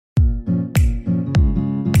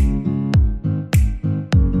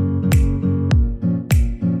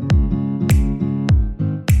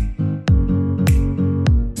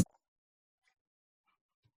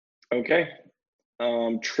Okay.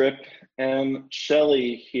 Trip and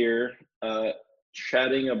Shelley here,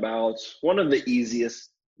 chatting about one of the easiest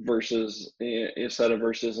verses, a set of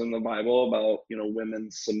verses in the Bible about, women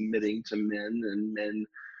submitting to men and men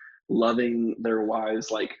loving their wives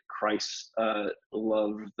like Christ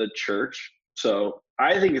loved the church. So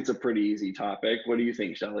I think it's a pretty easy topic. What do you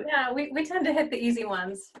think, Shelley? Yeah, we tend to hit the easy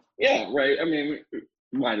ones. Yeah, right. I mean,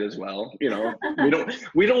 might as well. We don't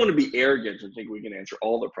want to be arrogant and think we can answer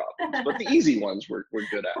all the problems, but the easy ones we're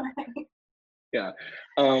good at. Right. Yeah.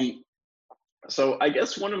 Um, so I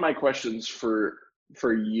guess one of my questions for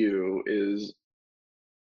you is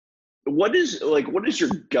what is your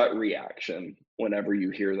gut reaction whenever you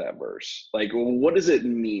hear that verse? Like, what does it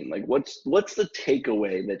mean? Like, what's the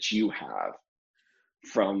takeaway that you have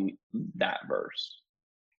from that verse?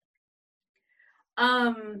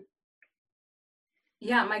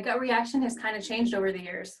 Yeah, my gut reaction has kind of changed over the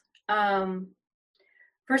years.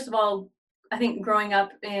 First of all, I think growing up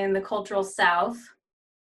in the cultural South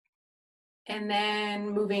and then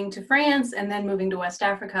moving to France and then moving to West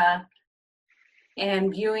Africa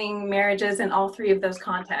and viewing marriages in all three of those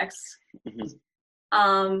contexts,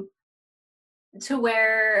 Mm-hmm. to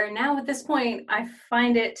where now at this point, I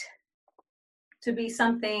find it to be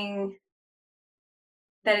something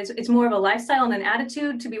that it's more of a lifestyle and an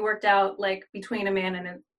attitude to be worked out, like between a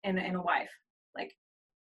man and a wife, like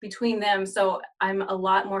between them. So I'm a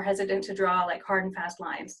lot more hesitant to draw like hard and fast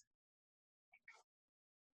lines.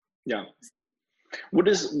 Yeah.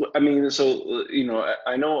 I mean, so,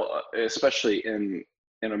 I know, especially in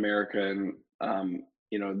America, and,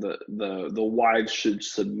 the wives should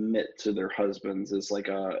submit to their husbands is like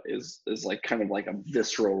kind of like a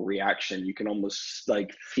visceral reaction. You can almost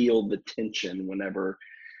like feel the tension whenever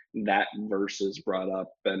that verse is brought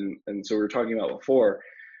up. And so we were talking about before,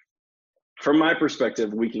 from my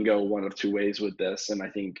perspective, we can go one of two ways with this. And I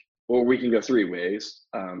think, or we can go three ways.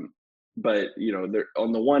 But there,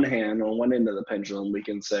 on the one hand, on one end of the pendulum, we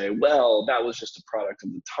can say, well, that was just a product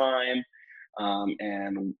of the time,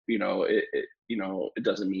 and it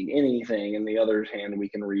doesn't mean anything. And the other hand, we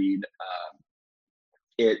can read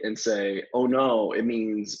it and say, oh no, it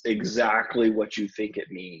means exactly what you think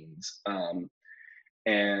it means.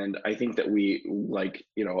 And I think that we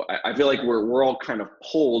I feel like we're all kind of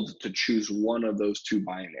pulled to choose one of those two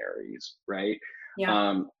binaries, right?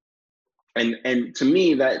 Yeah. And to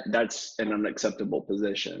me, that's an unacceptable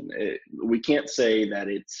position. We can't say that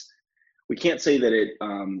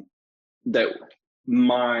that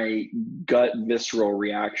my gut visceral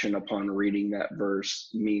reaction upon reading that verse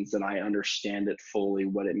means that I understand it fully,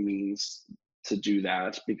 what it means to do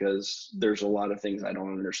that, because there's a lot of things I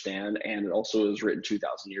don't understand, and it also was written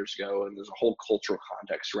 2,000 years ago, and there's a whole cultural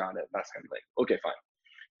context around it. That's kind of like, okay, fine.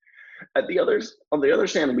 On the other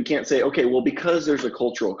hand, we can't say, okay, well, because there's a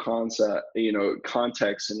cultural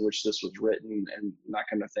context in which this was written and that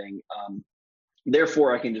kind of thing,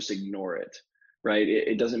 therefore I can just ignore it, right?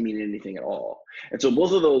 It doesn't mean anything at all. And so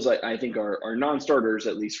both of those, I think, are non-starters,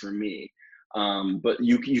 at least for me. But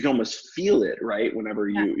you can almost feel it, right? Whenever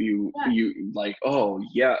you like, oh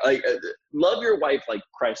yeah, like love your wife like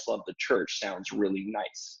Christ loved the church sounds really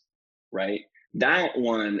nice, right? That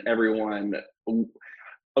one, everyone.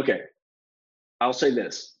 Okay, I'll say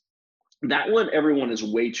this. That one everyone is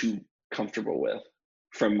way too comfortable with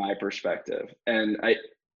from my perspective. And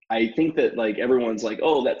I think that like everyone's like,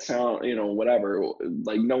 oh, that sound, whatever.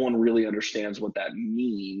 Like no one really understands what that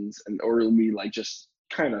means, or we like just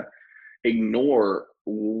kind of ignore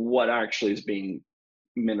what actually is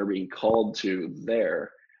men are being called to there.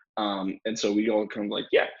 And so we all kind of like,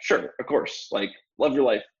 yeah, sure, of course, like love your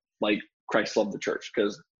life like Christ loved the church,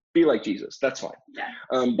 because be like Jesus, that's fine.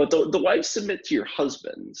 Yeah. But the wives submit to your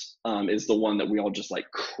husbands is the one that we all just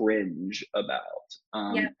like cringe about.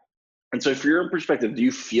 Yeah. And so from your perspective, do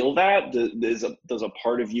you feel that? Does a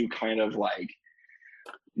part of you kind of like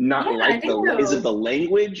not like is it the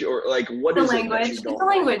language, or like what is it that you don't it's the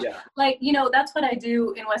language. Yeah. Like, that's what I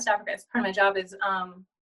do in West Africa. It's part of my job is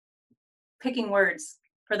picking words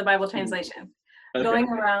for the Bible translation. Okay. Going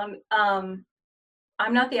around,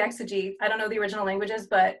 I'm not the exegete. I don't know the original languages,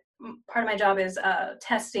 but part of my job is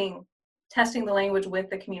testing the language with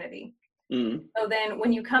the community. Mm-hmm. So then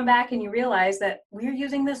when you come back and you realize that we're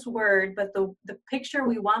using this word, but the picture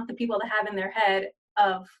we want the people to have in their head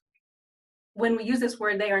of when we use this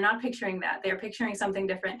word, they are not picturing that. They're picturing something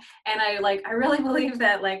different. And I really believe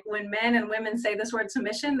that like when men and women say this word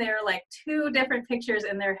submission, they're like two different pictures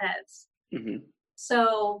in their heads. Mm-hmm.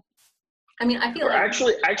 So, I mean, I feel like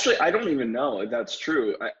actually, I don't even know if that's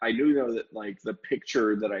true. I do know that like the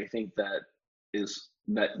picture that I think that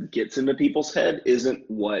gets into people's head isn't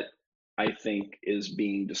what I think is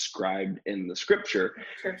being described in the scripture.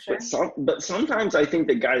 Sure. But sometimes I think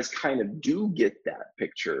that guys kind of do get that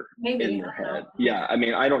picture in Maybe, their I don't head. know. Yeah, I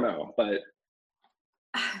mean, I don't know, but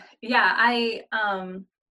Yeah,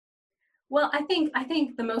 well, I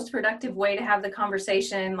think the most productive way to have the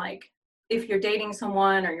conversation, like if you're dating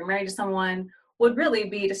someone or you're married to someone, would really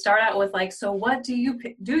be to start out with like, so what do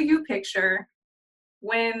you picture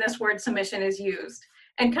when this word submission is used?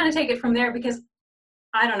 And kind of take it from there, because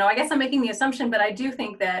I don't know, I guess I'm making the assumption, but I do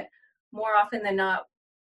think that more often than not,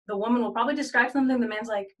 the woman will probably describe something, the man's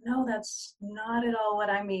like, no, that's not at all what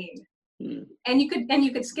I mean. hmm, And you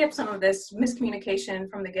could skip some of this miscommunication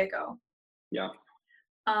from the get-go. yeah.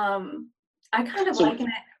 Um, I kind of So liken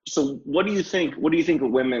it. so what do you think? What do you think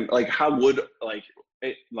of women, like? How would like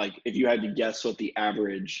if you had to guess what the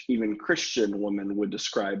average even Christian woman would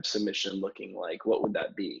describe submission looking like? What would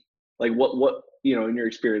that be? Like what in your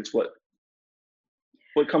experience, what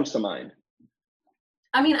comes to mind?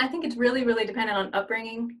 I mean, I think it's really, really dependent on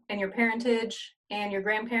upbringing and your parentage and your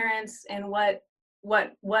grandparents and what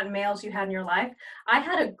males you had in your life. I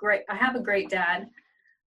have a great dad,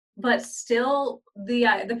 but still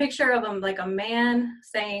the picture of him, like a man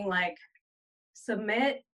saying like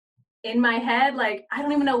submit, in my head, like I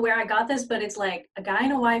don't even know where I got this, but it's like a guy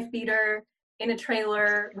in a wife beater in a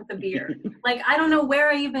trailer with a beer. Like I don't know where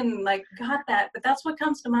I even like got that, but that's what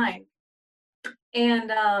comes to mind.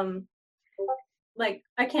 And like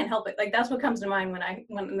I can't help it. Like that's what comes to mind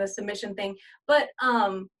when the submission thing. But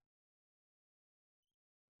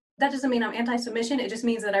that doesn't mean I'm anti-submission. It just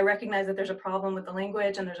means that I recognize that there's a problem with the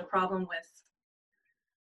language and there's a problem with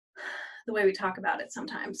the way we talk about it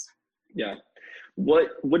sometimes. Yeah.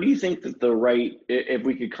 What do you think that the right, if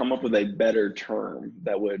we could come up with a better term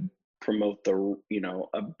that would promote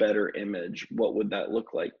a better image, what would that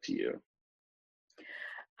look like to you?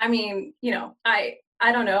 I mean, I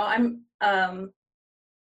don't know.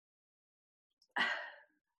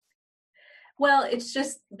 Well, it's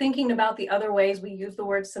just thinking about the other ways we use the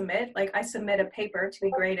word submit. Like I submit a paper to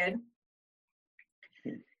be graded.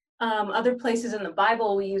 Other places in the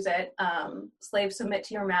Bible we use it. Slaves, submit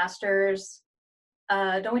to your masters.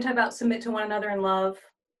 Don't we talk about submit to one another in love?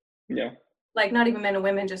 Yeah. Like not even men and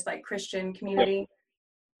women, just like Christian community.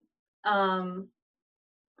 Yep.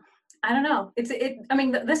 I don't know. I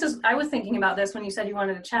mean, I was thinking about this when you said you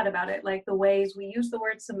wanted to chat about it, like the ways we use the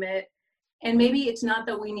word submit. And maybe it's not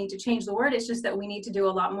that we need to change the word, it's just that we need to do a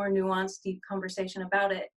lot more nuanced, deep conversation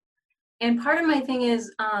about it. And part of my thing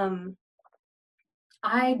is,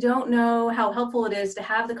 I don't know how helpful it is to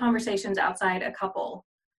have the conversations outside a couple.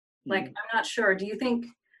 Like, I'm not sure. Do you think,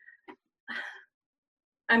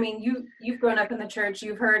 I mean, you've grown up in the church,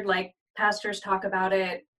 you've heard like pastors talk about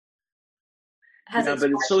it. Yeah,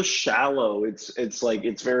 but it's so shallow. It's like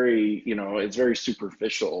it's very it's very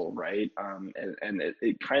superficial, right? And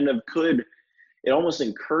it kind of it almost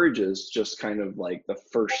encourages just kind of like the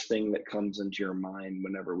first thing that comes into your mind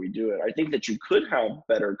whenever we do it. I think that you could have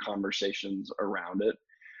better conversations around it.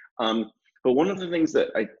 But one of the things that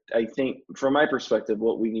I think, from my perspective,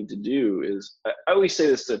 what we need to do is, I always say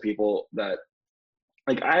this to people that,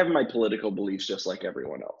 like, I have my political beliefs just like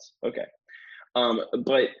everyone else. Okay.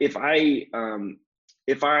 But if I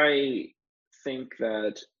think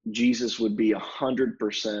that Jesus would be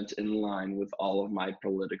 100% in line with all of my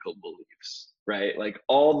political beliefs, right? Like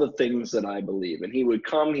all the things that I believe, and he would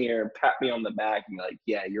come here, pat me on the back and be like,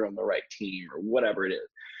 yeah, you're on the right team, or whatever it is.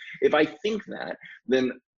 If I think that,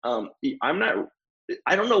 then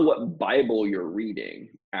I don't know what Bible you're reading,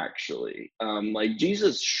 actually. Like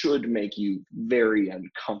Jesus should make you very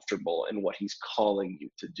uncomfortable in what he's calling you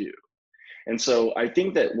to do. And so I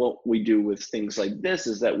think that what we do with things like this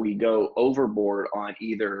is that we go overboard on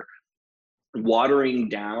either watering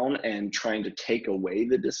down and trying to take away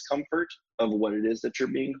the discomfort of what it is that you're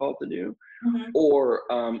being called to do, or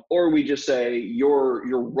we just say you're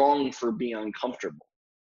wrong for being uncomfortable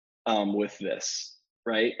with this,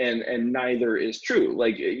 right? And neither is true.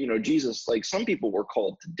 Like Jesus, like some people were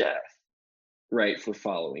called to death, right, for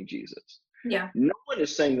following Jesus. Yeah. No one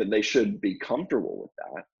is saying that they should be comfortable with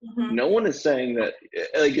that. No one is saying that,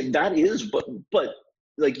 like, that is, but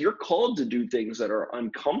like you're called to do things that are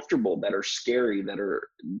uncomfortable, that are scary, that are,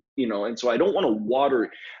 and so I don't want to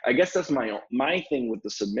water. I guess that's my thing with the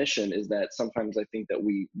submission, is that sometimes I think that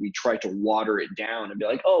we try to water it down and be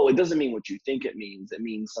like, oh, it doesn't mean what you think it means. It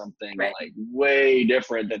means something like way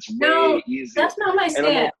different. That's way easier. That's not my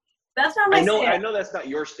stance. That's not my stance. I know that's not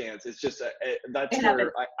your stance. It's just that's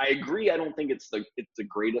where I agree. I don't think it's the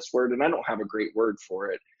greatest word, and I don't have a great word for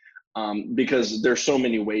it, because there's so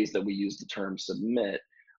many ways that we use the term submit.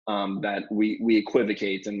 that we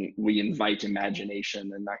equivocate and we invite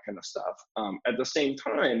imagination and that kind of stuff. At the same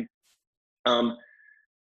time,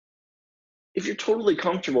 if you're totally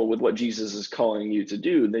comfortable with what Jesus is calling you to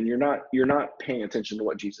do, then you're not paying attention to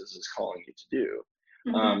what Jesus is calling you to do.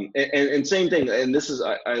 Mm-hmm. And same thing, and this is,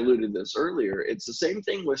 I alluded to this earlier, it's the same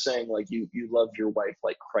thing with saying like you love your wife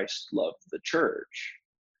like Christ loved the church.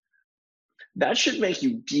 That should make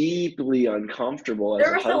you deeply uncomfortable as a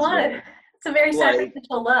There's a lot. husband. It's a very Like,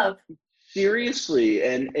 sacrificial love. seriously,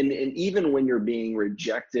 and even when you're being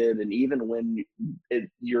rejected, and even when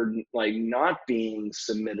you're like not being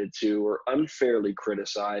submitted to, or unfairly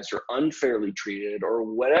criticized, or unfairly treated, or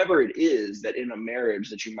whatever it is that in a marriage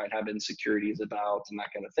that you might have insecurities about and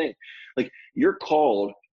that kind of thing, like you're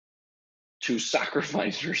called to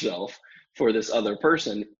sacrifice yourself for this other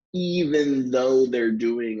person, even though they're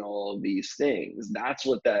doing all of these things. That's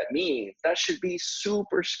what that means. That should be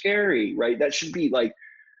super scary, right? That should be like,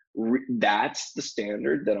 that's the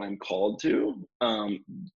standard that I'm called to.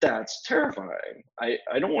 That's terrifying.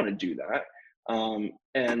 I don't want to do that.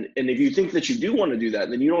 And if you think that you do want to do that,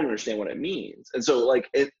 then you don't understand what it means. And so like,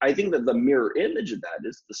 I think that the mirror image of that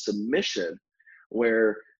is the submission,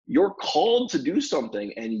 where you're called to do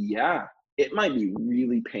something, and yeah, it might be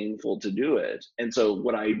really painful to do it. And so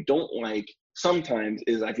what I don't like sometimes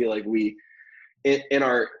is I feel like we, in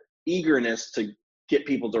our eagerness to get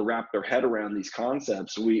people to wrap their head around these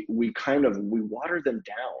concepts, we water them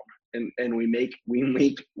down, and we make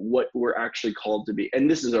what we're actually called to be. And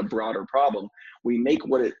this is a broader problem. We make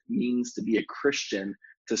what it means to be a Christian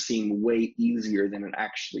to seem way easier than it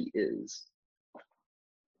actually is.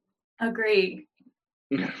 Agree.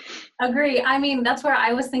 Agree. I mean, that's where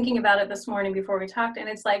I was thinking about it this morning before we talked, and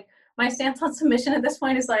it's like my stance on submission at this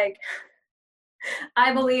point is like,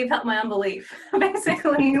 I believe, help my unbelief.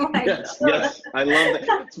 Basically, like, yes, I love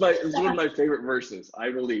that. It's one of my favorite verses.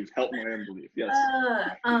 I believe, help my unbelief. Yes.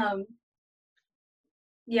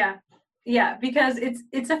 Yeah, because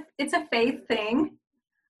it's a faith thing.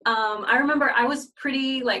 I remember I was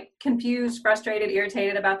pretty like confused, frustrated,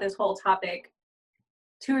 irritated about this whole topic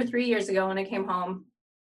 2 or 3 years ago when I came home.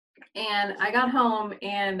 And I got home,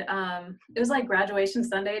 and it was like graduation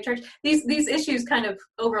Sunday at church. These issues kind of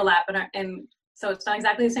overlap, and so it's not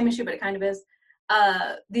exactly the same issue, but it kind of is.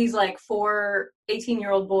 These like 4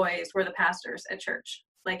 18-year-old boys were the pastors at church.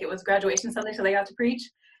 Like, it was graduation Sunday, so they got to preach.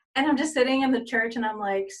 And I'm just sitting in the church, and I'm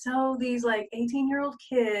like, so these like 18-year-old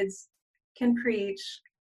kids can preach,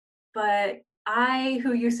 but I,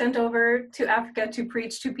 who you sent over to Africa to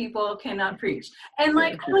preach to people, cannot preach. And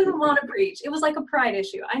like, I don't even want to preach. It was like a pride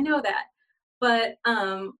issue. I know that. But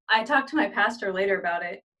I talked to my pastor later about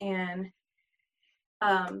it, and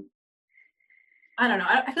I don't know.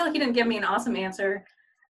 I feel like he didn't give me an awesome answer.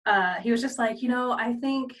 He was just like, I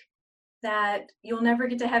think that you'll never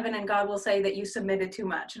get to heaven and God will say that you submitted too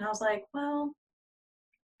much. And I was like, well,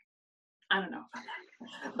 I don't know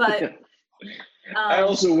about that. But I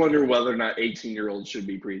also wonder whether or not 18-year-olds should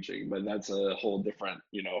be preaching, but that's a whole different,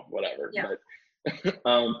 whatever. Yeah.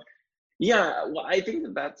 But yeah, well, I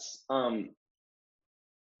think that's I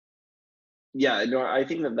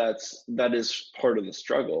think that is part of the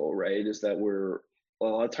struggle, right? Is that a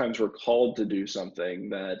lot of times we're called to do something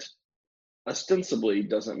that ostensibly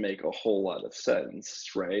doesn't make a whole lot of sense,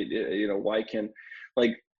 right? Why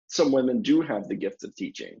like, some women do have the gift of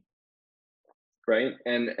teaching, right?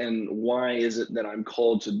 And why is it that I'm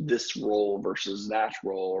called to this role versus that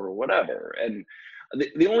role, or whatever? And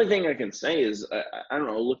the only thing I can say is, I don't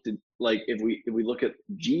know, looked at, like, if we look at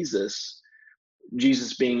Jesus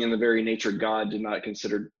being in the very nature God, did not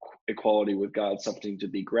consider equality with God something to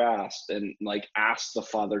be grasped, and like asked the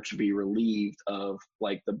Father to be relieved of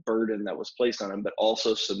like the burden that was placed on him, but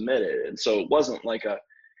also submitted. And so it wasn't like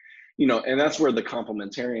and that's where the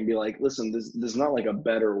complementarian be like, listen, this is not like a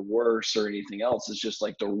better, worse, or anything else. It's just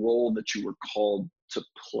like the role that you were called to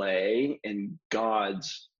play in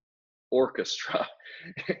God's orchestra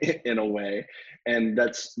in a way, and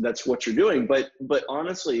that's what you're doing. But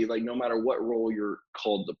honestly, like, no matter what role you're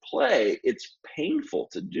called to play, it's painful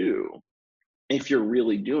to do if you're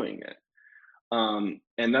really doing it.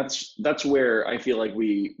 And that's where I feel like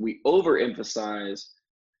we overemphasize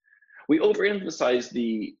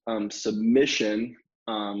the submission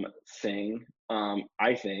thing,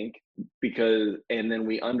 I think, and then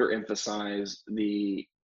we underemphasize the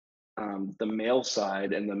male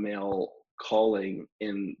side and the male calling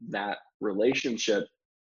in that relationship.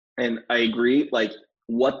 And I agree, like,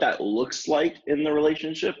 what that looks like in the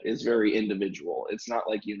relationship is very individual. It's not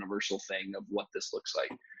like universal thing of what this looks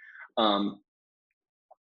like.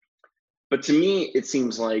 But to me, it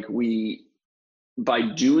seems like we by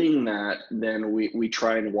doing that, then we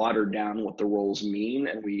try and water down what the roles mean,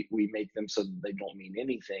 and we make them so that they don't mean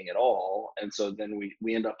anything at all. And so then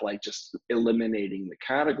we end up like just eliminating the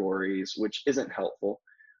categories, which isn't helpful.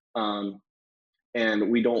 Um,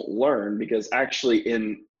 and we don't learn, because actually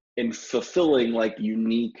in fulfilling like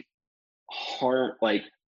unique hard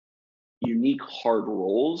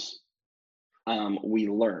roles, we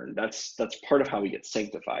learn. That's part of how we get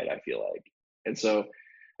sanctified, I feel like. And so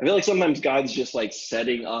I feel like sometimes God's just like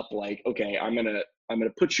setting up like, okay, I'm gonna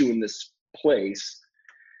put you in this place,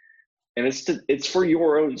 and it's for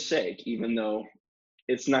your own sake, even though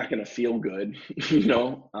it's not gonna feel good, you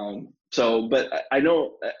know. So, but I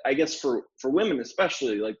know, I guess for women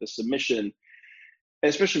especially, like the submission,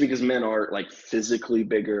 especially because men are like physically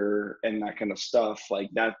bigger and that kind of stuff, like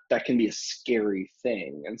that can be a scary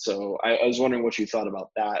thing. And so I was wondering what you thought about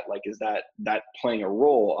that. Like, is that playing a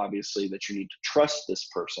role, obviously, that you need to trust this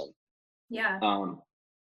person? Yeah. um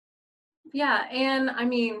Yeah. And I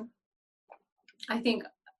mean, I think,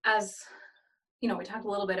 as you know, we talked a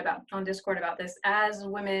little bit about on Discord about this, as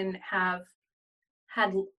women have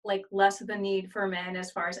had like less of the need for men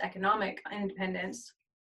as far as economic independence.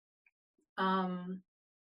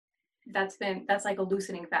 That's like a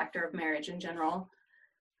loosening factor of marriage in general.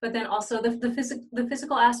 But then also the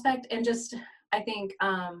physical aspect, and just I think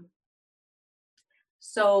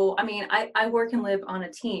so I mean, I work and live on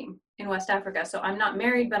a team in West Africa, so I'm not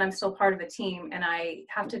married, but I'm still part of a team, and I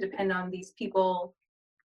have to depend on these people.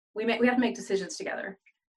 We have to make decisions together.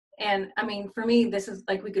 And I mean, for me, this is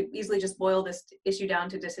like, we could easily just boil this issue down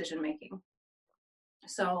to decision making.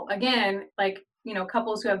 So again, like, you know,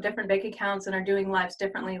 couples who have different bank accounts and are doing lives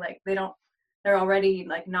differently, like they're already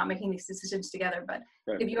like not making these decisions together. But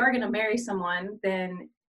right. if you are going to marry someone, then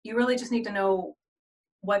you really just need to know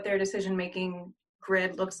what their decision making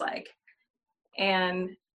grid looks like. And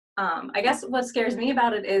I guess what scares me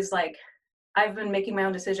about it is, like, I've been making my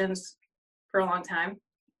own decisions for a long time.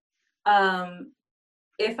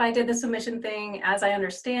 If I did the submission thing as I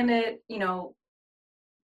understand it, you know,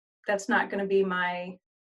 that's not going to be I'm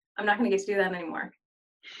not going to get to do that anymore.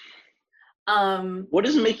 What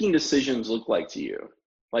does making decisions look like to you?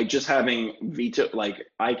 Like just having veto, like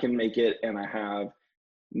I can make it and I have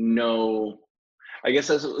no, I guess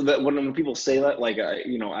that's that when people say that, like,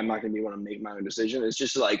 I'm not going to be able to make my own decision. It's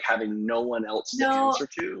just like having no one else to answer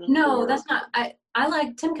to. No, that's not, I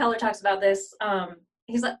like, Tim Keller talks about this.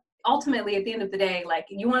 He's like, ultimately at the end of the day, like,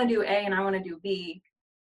 you want to do A and I want to do B.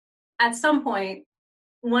 At some point,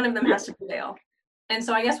 one of them has to prevail. And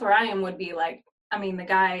so I guess where I am would be like, I mean, the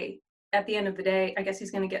guy at the end of the day, I guess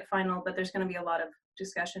he's going to get final, but there's going to be a lot of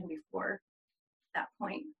discussion before that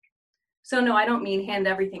point. So no, I don't mean hand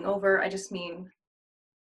everything over. I just mean,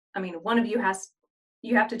 one of you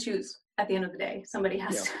have to choose at the end of the day. Somebody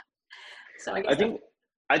has to. So I guess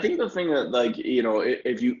I think the thing that, like,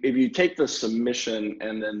 if you take the submission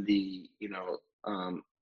and then the,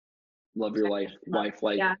 love your wife like,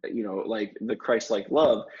 like the Christ-like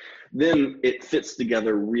love, then it fits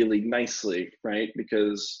together really nicely, right?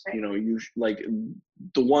 Because, right. You like,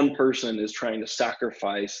 the one person is trying to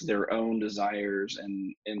sacrifice their own desires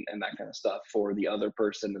and that kind of stuff for the other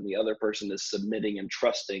person, and the other person is submitting and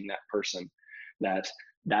trusting that person,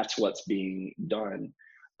 that's what's being done.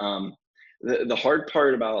 The hard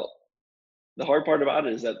part about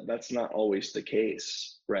it is that that's not always the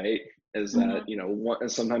case, right? Is that,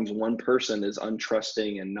 sometimes one person is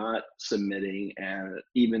untrusting and not submitting, and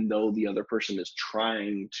even though the other person is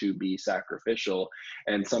trying to be sacrificial,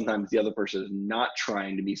 and sometimes the other person is not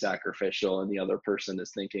trying to be sacrificial, and the other person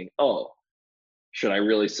is thinking, oh, should I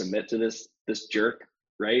really submit to this jerk,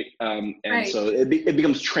 right? And so it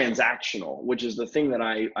becomes transactional, which is the thing that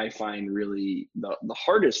I find really the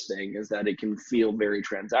hardest thing, is that it can feel very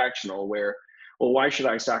transactional, where, well, why should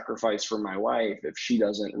I sacrifice for my wife if she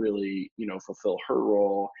doesn't really, fulfill her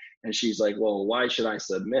role? And she's like, well, why should I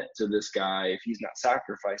submit to this guy if he's not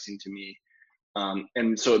sacrificing to me?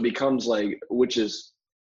 And so it becomes like,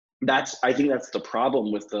 I think that's the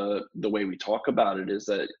problem with the way we talk about it, is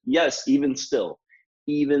that, yes, even still,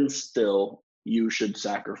 you should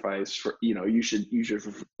sacrifice for, you should,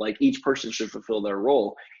 like, each person should fulfill their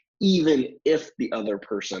role, even if the other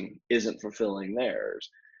person isn't fulfilling theirs.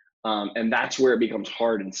 And that's where it becomes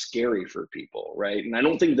hard and scary for people, right? And I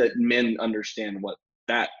don't think that men understand what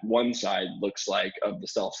that one side looks like of the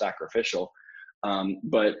self-sacrificial.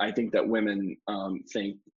 But I think that women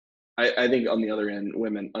I think on the other end,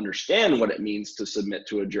 women understand what it means to submit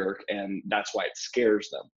to a jerk, and that's why it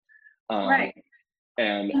scares them. Right.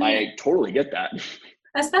 And I totally get that.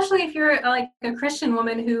 Especially if you're like a Christian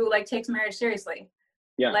woman who like takes marriage seriously.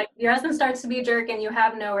 Yeah. Like your husband starts to be a jerk and you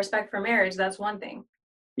have no respect for marriage, that's one thing.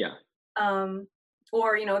 Yeah.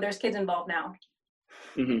 Or, you know, there's kids involved now.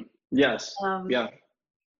 Yes. Um, Yeah.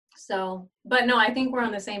 so, but no, I think we're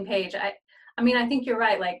on the same page. I mean, I think you're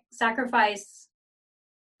right. Like sacrifice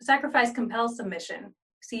compels submission.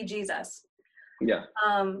 See Jesus. Yeah.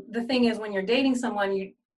 The thing is when you're dating someone,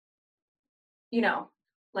 you know,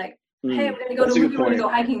 like, hey, we're gonna go to That's a a movie, good we're gonna point. go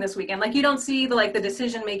hiking this weekend. Like you don't see the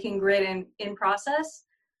decision-making grid in process.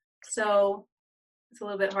 So it's a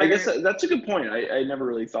little bit harder. I guess that's a good point. I never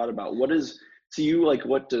really thought about what is to you, like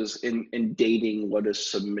what does in dating, what is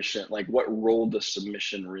submission, like what role does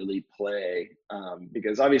submission really play?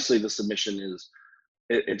 Because obviously the submission is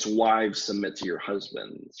it's wives submit to your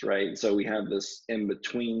husbands, right? So we have this in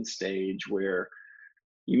between stage where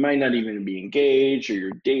you might not even be engaged or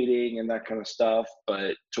you're dating and that kind of stuff,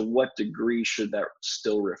 but to what degree should that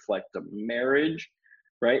still reflect a marriage,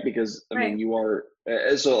 right? Because I mean Right. you are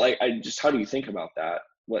so like I just how do you think about that?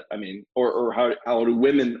 What I mean, or how do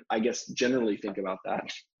women, I guess, generally think about that?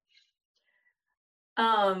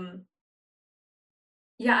 Um,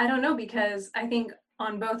 yeah, I don't know because I think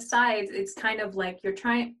on both sides it's kind of like you're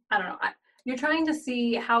trying, I don't know, you're trying to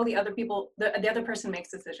see how the other person makes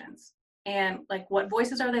decisions and like what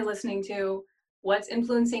voices are they listening to, what's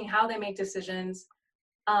influencing how they make decisions.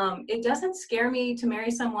 It doesn't scare me to marry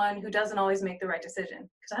someone who doesn't always make the right decision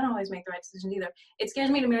because I don't always make the right decision either. It scares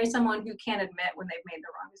me to marry someone who can't admit when they've made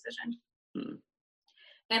the wrong decision. Hmm.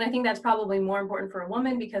 And I think that's probably more important for a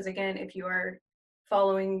woman because again, if you are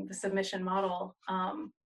following the submission model,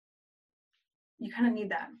 you kind of need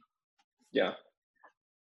that. Yeah.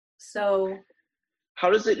 So How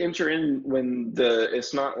does it enter in when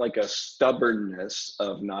it's not like a stubbornness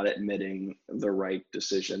of not admitting the right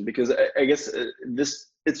decision? Because I guess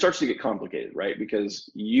it starts to get complicated, right? Because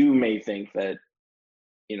you may think that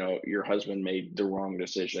your husband made the wrong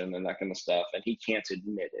decision and that kind of stuff, and he can't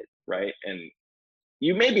admit it, right? And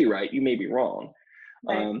you may be right, you may be wrong.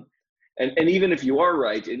 right. um, and even if you are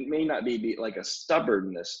right, it may not be like a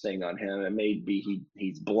stubbornness thing on him. It may be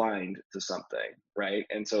he's blind to something, right?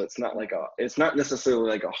 And so it's not necessarily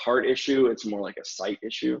like a heart issue, it's more like a sight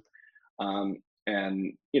issue.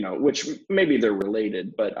 And which maybe they're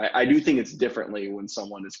related, but I do think it's differently when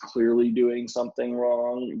someone is clearly doing something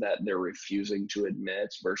wrong that they're refusing to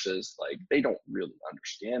admit versus like they don't really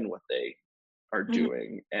understand what they are Mhm.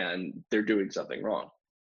 doing and they're doing something wrong.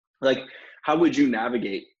 Like how would you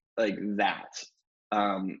navigate like that?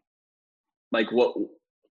 Like what,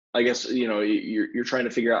 I guess, you're trying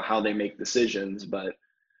to figure out how they make decisions, but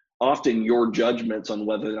often your judgments on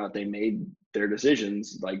whether or not they made their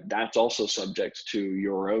decisions, like that's also subject to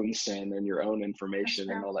your own sin and your own That's information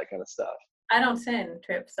and true. all that kind of stuff. I don't sin,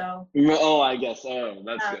 Trip. So Oh, I guess. Oh,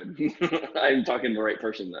 that's uh, good. I'm talking to the right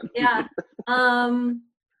person then. yeah. Um,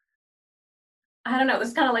 I don't know.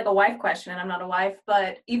 It's kind of like a wife question, and I'm not a wife,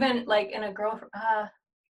 but even like in a girlfriend,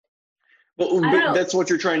 Well, I don't but know. that's what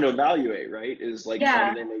you're trying to evaluate, right? Is like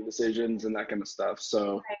how do Yeah, they make decisions and that kind of stuff.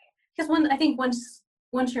 So because I think once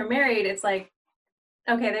you're married, it's like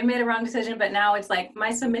okay, they made a wrong decision, but now it's like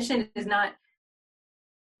my submission is not.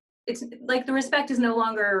 It's like the respect is no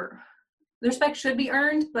longer. The respect should be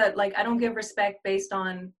earned, but like I don't give respect based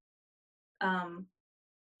on um,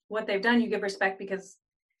 what they've done. You give respect because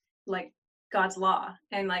like God's law,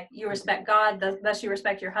 and like you respect God, thus you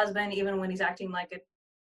respect your husband even when he's acting like a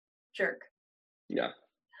jerk. yeah.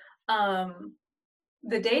 Um,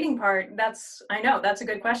 the dating part, I know that's a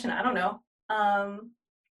good question. I don't know.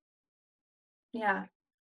 Yeah.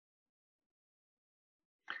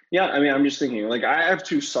 Yeah, I mean, I'm just thinking, like, I have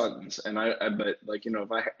two sons, and but like,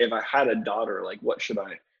 if I had a daughter, like,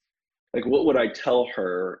 what would I tell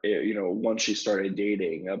her, once she started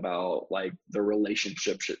dating about like the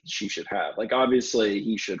relationship she should have? Like, obviously,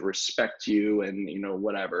 he should respect you, and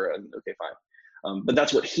whatever, and okay, fine. But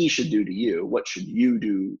that's what he should do to you. What should you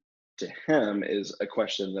do to him is a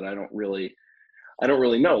question that I don't really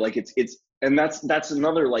know. Like, and that's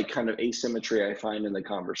another like kind of asymmetry I find in the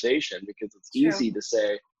conversation because It's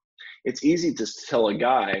true. it's easy to tell a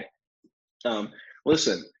guy,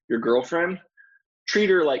 listen, your girlfriend, treat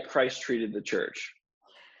her like Christ treated the church.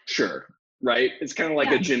 Sure. Right. It's kind of like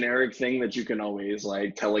a Yeah. generic thing that you can always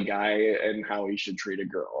like tell a guy and how he should treat a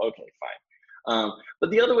girl. Okay, fine. But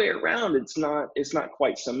the other way around, it's not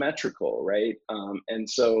quite symmetrical, right? And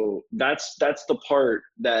so that's the part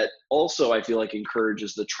that also I feel like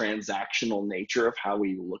encourages the transactional nature of how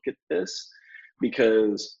we look at this,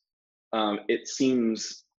 because it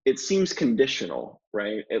seems conditional,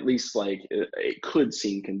 right? At least like it could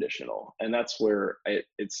seem conditional, and that's where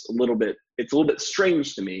it's a little bit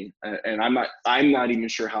strange to me, and I'm not even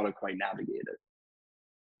sure how to quite navigate it.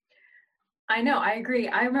 I know, I agree.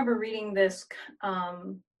 I remember reading this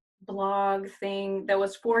blog thing that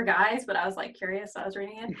was for guys, but I was like curious, so I was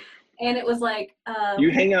reading it. And it was like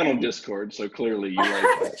You hang out on Discord, so clearly you like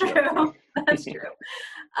that's that. Yeah. true. That's true.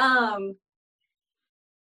 Um,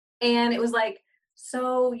 and it was like,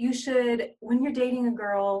 so you should, when you're dating a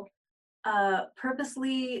girl,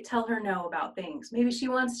 purposely tell her no about things. Maybe she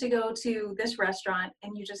wants to go to this restaurant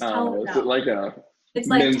and you just tell her Is it no. like a It's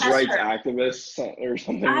like men's test rights her. activist or I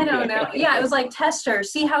something? don't know. Yeah, it was like test her,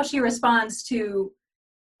 see how she responds to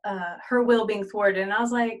her will being thwarted. And I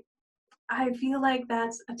was like, I feel like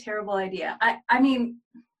that's a terrible idea. I mean,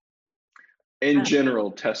 In I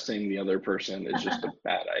general, testing the other person is just a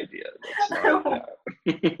bad idea. That's not, don't know.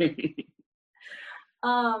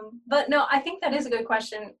 yeah. But no, I think that is a good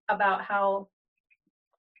question about how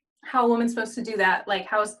a woman's supposed to do that. Like,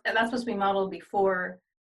 how is that's supposed to be modeled before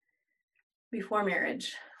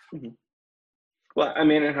marriage? Mhm. Well, I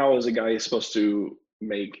mean, and how is a guy supposed to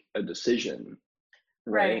make a decision,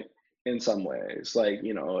 Right. right? In some ways, like,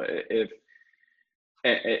 you know, if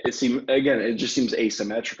it seems, again, it just seems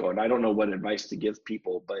asymmetrical, and I don't know what advice to give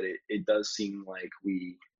people, but it does seem like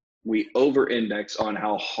we over index on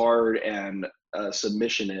how hard and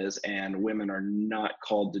submission is, and women are not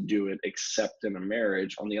called to do it except in a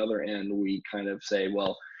marriage. On the other end, we kind of say,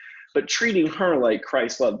 well, but treating her like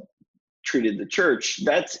Christ loved treated the church,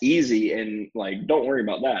 that's easy, and like, don't worry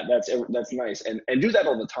about that, that's nice, and do that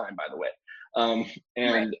all the time, by the way. Right.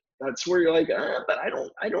 And that's where you're like, but I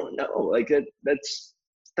don't know, like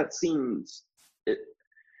that seems it,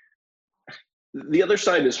 the other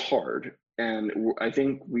side is hard, and I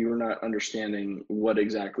think we were not understanding what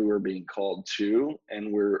exactly we're being called to,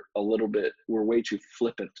 and we're way too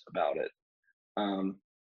flippant about it.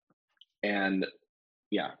 And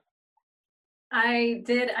yeah. I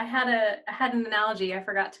had an analogy. I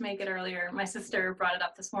forgot to make it earlier. My sister brought it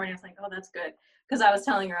up this morning. I was like, oh, that's good. Because I was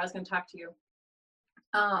telling her I was going to talk to you.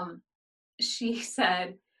 She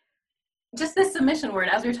said, just this submission word,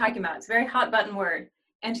 as we were talking about, it's a very hot button word.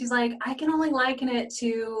 And she's like, I can only liken it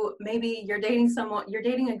to maybe you're dating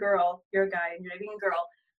a girl, you're a guy, and you're dating a girl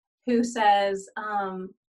who says,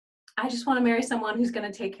 I just want to marry someone who's going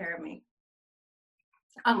to take care of me.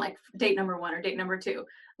 On like date number 1 or date number 2.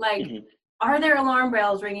 Like, Mhm. are there alarm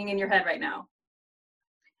bells ringing in your head right now?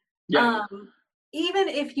 Yeah. Even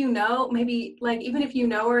if you know, maybe like even if you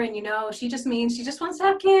know her and you know she just means she just wants to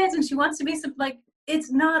have kids and she wants to be some, like,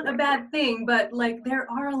 it's not a bad thing, but like there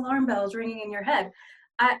are alarm bells ringing in your head.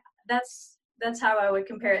 I that's how I would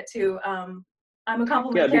compare it to I'm a Yeah,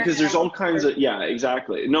 complementarian. because there's all kinds of, yeah,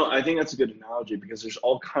 exactly. No, I think that's a good analogy, because there's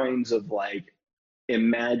all kinds of like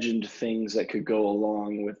imagined things that could go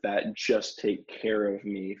along with that just take care of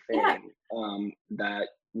me Yeah, thing, that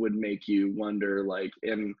would make you wonder, like,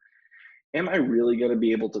 am I really going to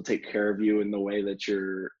be able to take care of you in the way that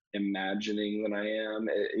you're imagining that I am?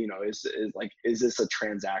 You know, is this a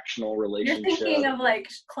transactional you're relationship? thinking of like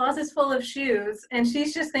closets full of shoes, and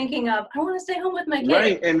she's just thinking of I want to stay home with my kid.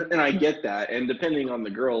 Right, and I get that, and depending on the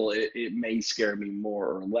girl, it may scare me more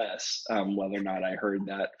or less, whether or not I heard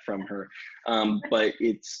that from her. But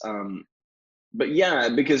but yeah,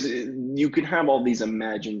 because you can have all these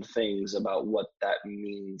imagined things about what that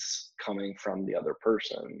means coming from the other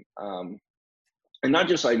person, and not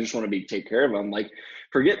just I just want to be take care of them. Like,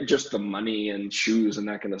 forget just the money and shoes and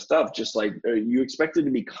that kind of stuff. Just like, you expected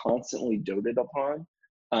to be constantly doted upon.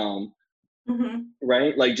 Um, Mm-hmm.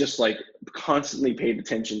 right, like just like constantly paid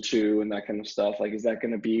attention to and that kind of stuff. Like, is that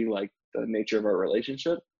going to be like the nature of our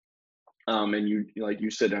relationship? And you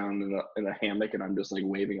sit down in a hammock and I'm just like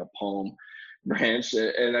waving a palm branch,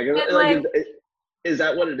 and I go And like, like, is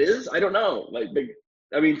that what it is? I don't know, like,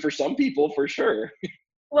 I mean, for some people, for sure.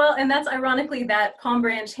 well, and that's ironically that palm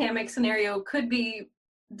branch hammock scenario could be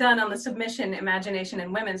done on the submission imagination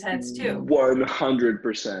in women's heads too.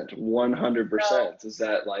 100%, So, 100% is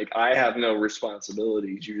that, like, I have no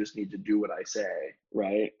responsibilities, you just need to do what I say,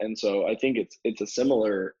 right? And so I think it's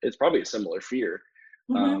probably a similar fear,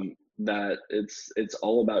 mm-hmm. that it's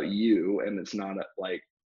all about you, and it's not like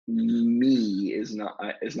me is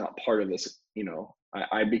not part of this, you know.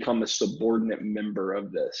 I become a subordinate member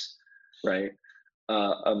of this, right?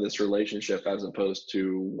 Of this relationship, as opposed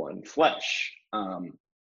to one flesh.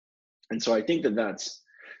 And so I think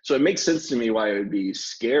so it makes sense to me why it would be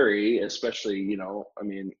scary, especially, you know, I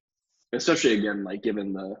mean, especially again, like,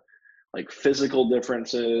 given the like physical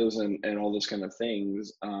differences and all those kind of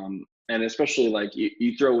things. And especially like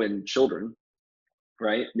you throw in children,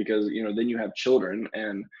 right? Because, you know, then you have children,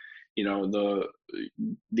 and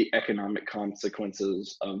the economic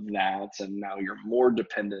consequences of that, and now you're more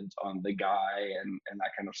dependent on the guy and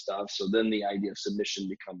that kind of stuff. So then the idea of submission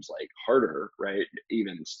becomes like harder, right?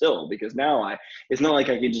 Even still, because now it's not like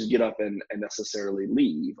I can just get up and necessarily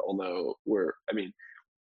leave, although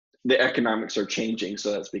the economics are changing,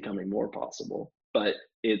 so that's becoming more possible, but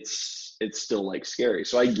it's still like scary.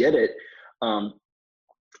 So I get it.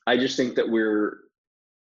 I just think that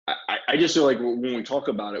I just feel like when we talk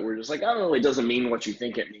about it, we're just like, oh, it doesn't mean what you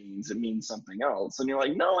think it means. It means something else. And you're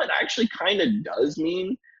like, no, it actually kind of does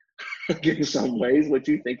mean, like, in some ways, what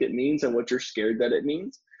you think it means and what you're scared that it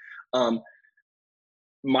means.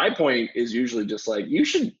 My point is usually just like, you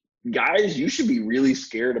should be really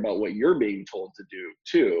scared about what you're being told to do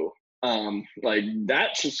too. Like,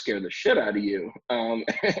 that should scare the shit out of you. And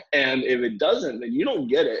if it doesn't, then you don't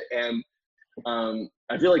get it. And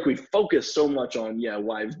I feel like we focus so much on,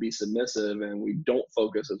 wives be submissive, and we don't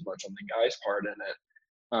focus as much on the guy's part in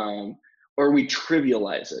it. Or we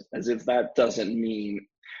trivialize it as if that doesn't mean,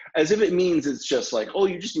 as if it means it's just like, oh,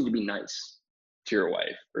 you just need to be nice to your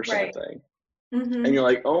wife or something. Right. Mm-hmm. And you're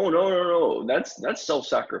like, oh, no, that's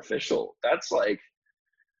self-sacrificial. That's like,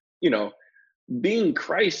 being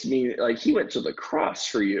Christ means like he went to the cross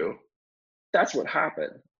for you. That's what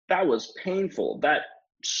happened. That was painful. That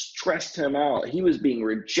stressed him out. He was being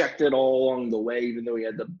rejected all along the way, even though he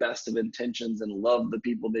had the best of intentions and loved the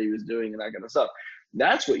people that he was doing and that kind of stuff.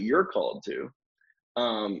 That's what you're called to.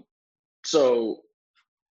 So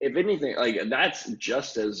if anything, like, that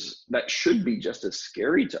should be just as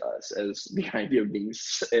scary to us as the idea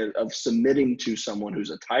of submitting to someone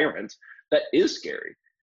who's a tyrant. That is scary,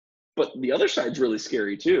 but the other side's really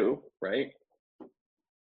scary too, right?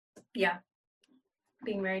 Yeah,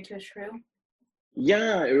 being married to a shrew.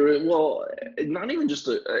 Yeah, well, not even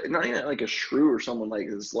like a shrew or someone like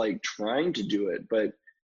is like trying to do it, but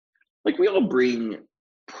like we all bring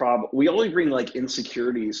like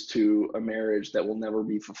insecurities to a marriage that will never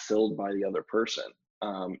be fulfilled by the other person.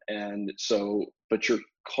 And so, but you're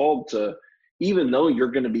called to, even though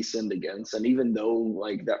you're going to be sinned against, and even though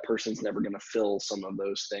like that person's never going to fill some of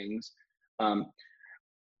those things,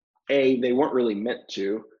 they weren't really meant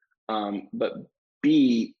to, but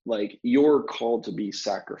B, like, you're called to be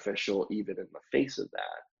sacrificial even in the face of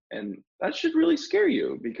that. And that should really scare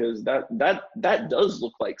you, because that does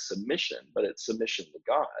look like submission, but it's submission to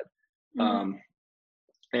God.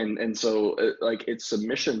 Mm-hmm. And so like, it's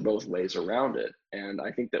submission both ways around it. And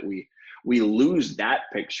I think that we lose that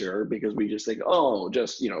picture because we just think, oh,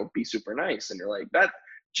 just, be super nice. And you're like,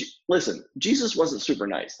 listen, Jesus wasn't super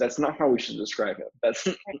nice. That's not how we should describe him. That's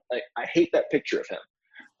like, I hate that picture of him.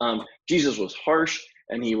 Jesus was harsh,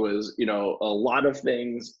 and he was, a lot of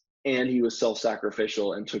things, and he was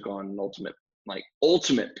self-sacrificial and took on an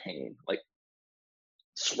ultimate pain, like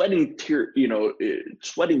sweating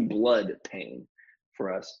blood pain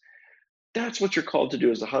for us. That's what you're called to do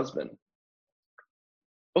as a husband.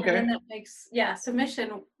 Okay. And then that makes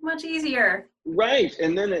submission much easier. Right.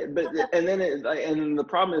 And then the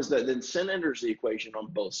problem is that then sin enters the equation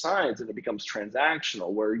on both sides, and it becomes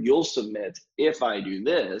transactional, where you'll submit if I do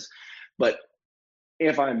this, but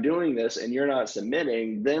if I'm doing this and you're not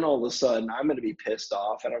submitting, then all of a sudden I'm going to be pissed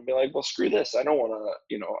off, and I'll be like, well, screw this. I don't want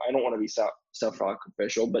to be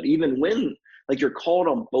self-sacrificial. But even when, like, you're called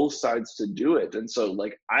on both sides to do it. And so,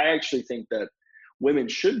 like, I actually think that women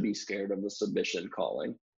should be scared of the submission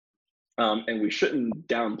calling. And we shouldn't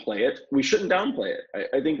downplay it.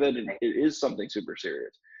 I think that it is something super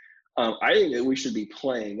serious. I think that we should be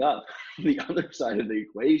playing up the other side of the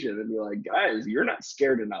equation and be like, guys, you're not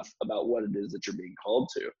scared enough about what it is that you're being called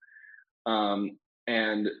to.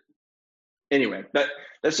 And anyway,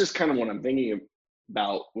 that's just kind of what I'm thinking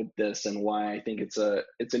about with this, and why I think it's an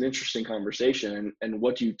interesting conversation, and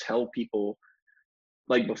what do you tell people,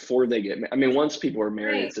 like, before they get married? I mean, once people are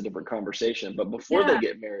married, it's a different conversation, but before they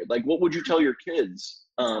get married, like, what would you tell your kids?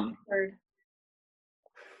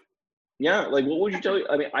 Yeah, like, what would you tell?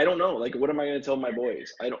 I mean, I don't know. Like, what am I going to tell my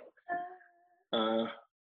boys? I don't.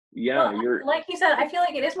 You're like you said. I feel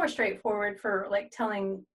like it is more straightforward for, like,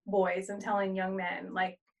 telling boys and telling young men,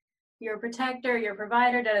 like, you're a protector, you're a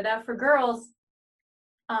provider, da da da. For girls,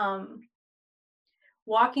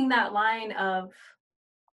 walking that line of,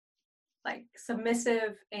 like,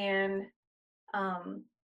 submissive and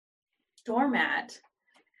doormat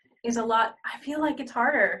is a lot. I feel like it's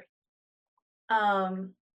harder.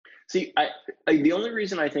 See, I the only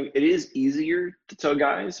reason I think it is easier to tell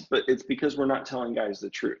guys, but it's because we're not telling guys the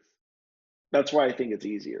truth. That's why I think it's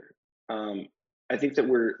easier. I think that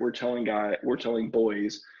we're telling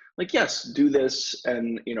boys, like, yes, do this,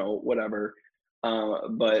 and whatever.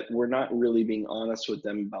 but we're not really being honest with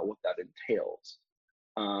them about what that entails.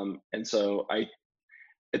 And so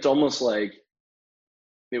it's almost like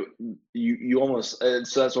it, you almost,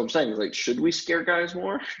 so that's what I'm saying is like, should we scare guys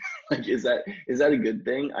more? Like, is that a good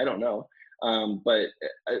thing? I don't know. But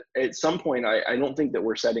at some point, I don't think that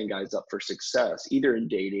we're setting guys up for success, either in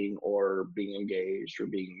dating or being engaged or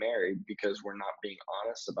being married, because we're not being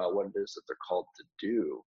honest about what it is that they're called to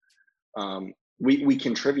do. We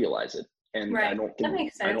can trivialize it, and Right. I don't think That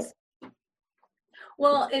makes sense.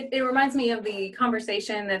 Well, it reminds me of the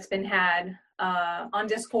conversation that's been had on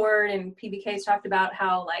Discord, and PBK's talked about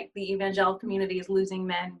how like the evangelical community is losing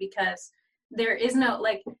men because there is no,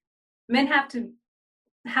 like, men have to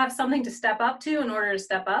have something to step up to in order to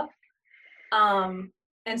step up.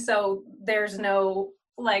 And so there's no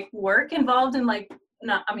like work involved in like,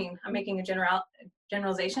 not, I mean, I'm making a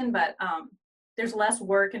generalization, but there's less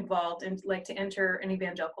work involved in like to enter an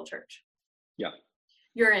evangelical church. Yeah.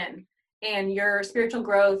 You're in, and your spiritual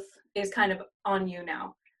growth is kind of on you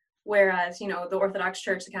now. Whereas, you know, the Orthodox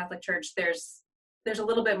Church, the Catholic Church, there's a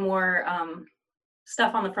little bit more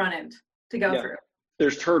stuff on the front end to go through.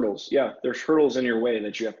 There's hurdles. Yeah. There's hurdles in your way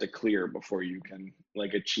that you have to clear before you can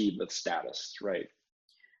like achieve the status. Right.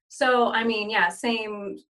 So, I mean, yeah,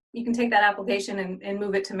 same, you can take that application and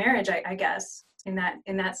move it to marriage, I guess, in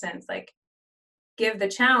that sense, like give the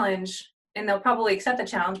challenge and they'll probably accept the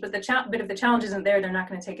challenge, but if the challenge isn't there, they're not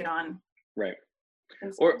going to take it on. Right.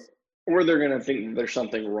 Or they're going to think that there's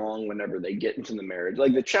something wrong whenever they get into the marriage.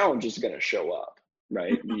 Like the challenge is going to show up,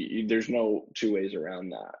 right? There's no two ways around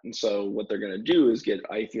that. And so what they're going to do is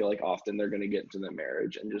I feel like often they're going to get into the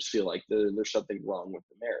marriage and just feel like there's something wrong with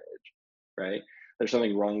the marriage, right? There's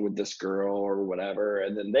something wrong with this girl or whatever.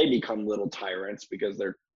 And then they become little tyrants because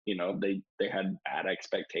they're, you know, they had bad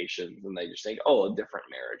expectations and they just think, oh, a different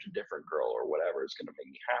marriage, a different girl or whatever is going to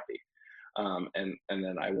make me happy. And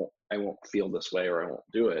then I won't feel this way or I won't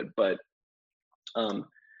do it. But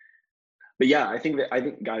yeah, I think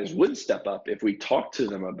guys would step up if we talk to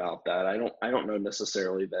them about that. I don't know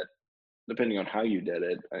necessarily that, depending on how you did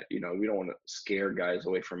it, you know, we don't want to scare guys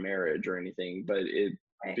away from marriage or anything, but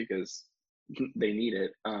because they need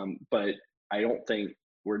it. But I don't think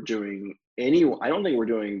we're doing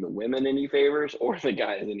the women any favors or the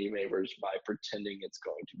guys any favors by pretending it's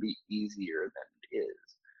going to be easier than it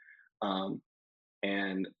is.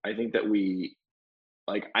 And I think that we,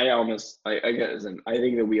 like, I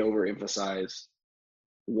think that we overemphasize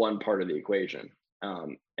one part of the equation.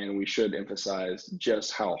 And we should emphasize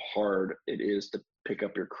just how hard it is to pick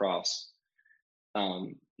up your cross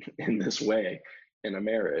in this way in a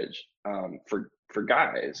marriage for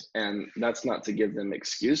guys. And that's not to give them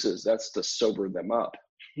excuses, that's to sober them up,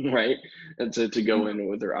 right? And to go in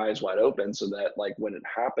with their eyes wide open so that like when it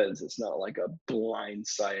happens, it's not like a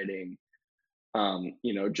blindsiding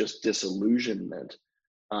you know, just disillusionment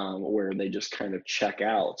where they just kind of check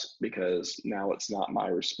out because now it's not my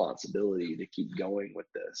responsibility to keep going with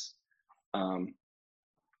this.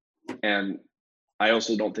 And I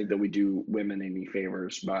also don't think that we do women any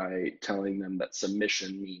favors by telling them that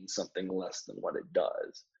submission means something less than what it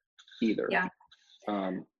does either. Yeah.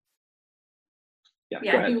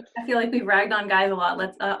 Yeah. I feel like we've ragged on guys a lot.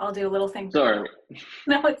 I'll do a little thing. Sorry.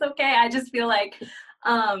 No, it's okay. I just feel like,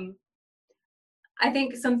 I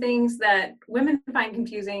think some things that women find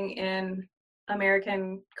confusing in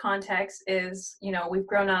American context is, you know, we've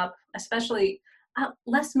grown up, especially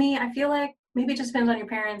less me. I feel like maybe it just depends on your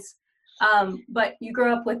parents. But you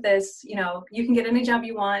grow up with this, you know, you can get any job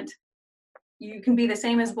you want. You can be the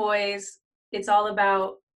same as boys. It's all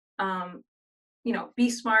about, you know,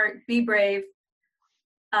 be smart, be brave.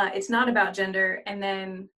 It's not about gender. And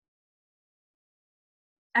then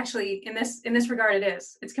actually in this regard,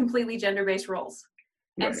 it's completely gender-based roles.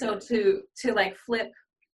 Right. And so to like flip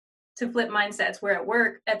mindsets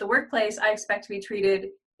where at the workplace, I expect to be treated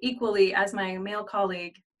equally as my male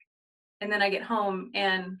colleague. And then I get home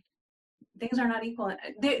and things are not equal.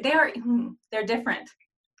 They're different.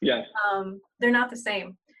 Yeah. They're not the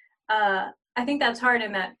same. I think that's hard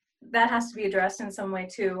and that has to be addressed in some way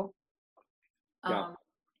too. Yeah.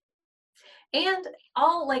 And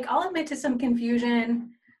I'll admit to some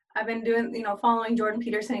confusion. I've been doing, you know, following Jordan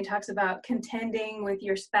Peterson. He talks about contending with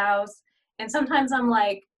your spouse. And sometimes I'm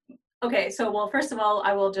like, okay, so, well, first of all,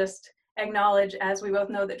 I will just acknowledge, as we both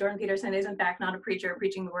know, that Jordan Peterson is in fact not a preacher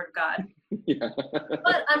preaching the word of God. Yeah.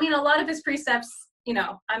 But I mean, a lot of his precepts, you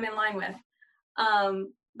know, I'm in line with.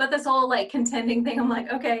 But this whole like contending thing, I'm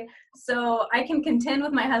like, okay, so I can contend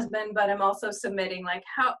with my husband, but I'm also submitting. Like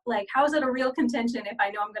how is it a real contention if I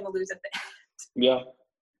know I'm going to lose at the end? Yeah.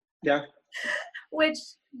 Yeah. Which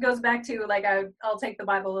goes back to like I'll take the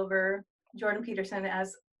Bible over Jordan Peterson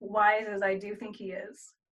as wise as I do think he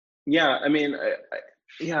is. Yeah, I mean,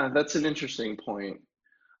 yeah, that's an interesting point.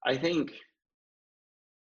 I think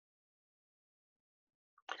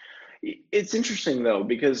it's interesting though,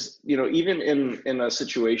 because even in a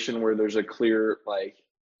situation where there's a clear, like,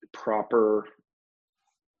 proper,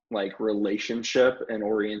 like, relationship and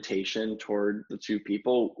orientation toward the two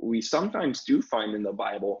people, we sometimes do find in the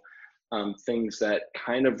Bible things that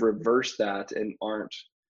kind of reverse that and aren't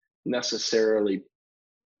necessarily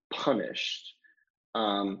punished.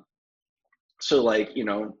 Um, so, like,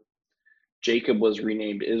 Jacob was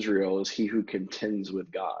renamed Israel as he who contends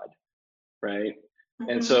with God, right?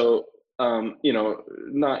 And Mm-hmm. so,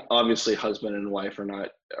 not obviously husband and wife are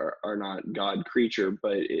not God creature,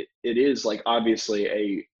 but it is, like,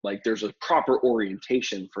 obviously there's a proper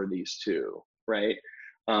orientation for these two, right?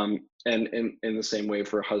 And in the same way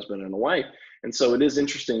for a husband and a wife. And so it is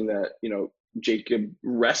interesting that Jacob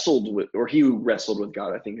wrestled with, or he wrestled with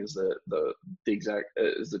God, I think is the exact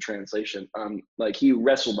is the translation. Like, he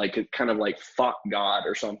wrestled, like, it kind of like fought God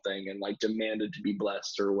or something, and like demanded to be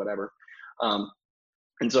blessed or whatever.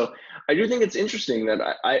 And so I do think it's interesting that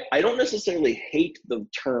I don't necessarily hate the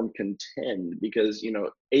term contend, because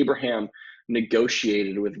Abraham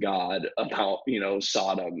negotiated with God about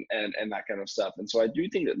Sodom and that kind of stuff. And so I do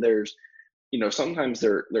think that there's sometimes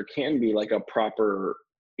there can be, like, a proper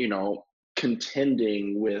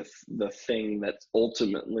contending with the thing that's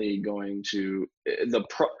ultimately going to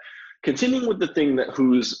contending with the thing that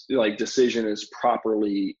whose, like, decision is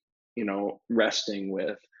properly resting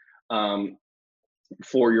with, um,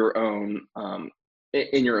 for your own,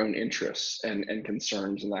 in your own interests and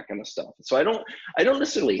concerns and that kind of stuff. So I don't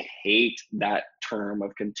necessarily hate that term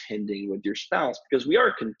of contending with your spouse, because we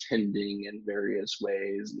are contending in various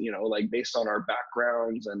ways, like, based on our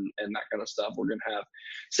backgrounds and that kind of stuff. We're going to have,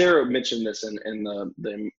 Sarah mentioned this in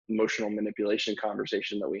the emotional manipulation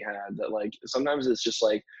conversation that we had, that, like, sometimes it's just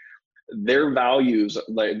like their values,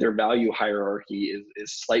 like their value hierarchy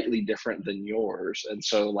is slightly different than yours, and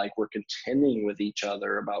so, like, we're contending with each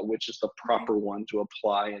other about which is the proper one to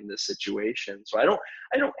apply in this situation. So I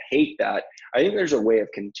don't hate that. I think there's a way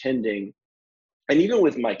of contending, and even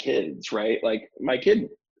with my kids, right? Like, my kid,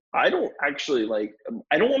 I don't actually, like,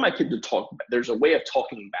 I don't want my kid to talk. There's a way of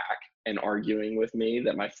talking back and arguing with me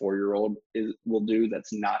that my 4-year-old will do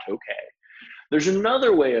that's not okay. There's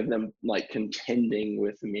another way of them, like, contending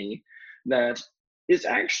with me that is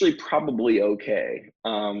actually probably okay.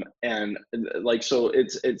 And, like, so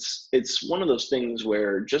it's one of those things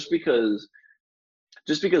where just because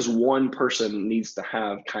one person needs to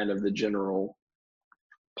have kind of the general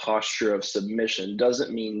posture of submission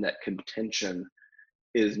doesn't mean that contention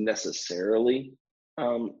is necessarily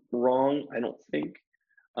wrong, I don't think.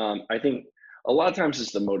 I think a lot of times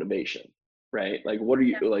it's the motivation, right? Like, what are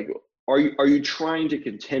you, Yeah. like, are you trying to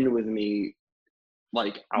contend with me,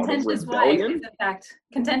 like, out of rebellion?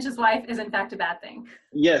 Contentious wife is in fact a bad thing.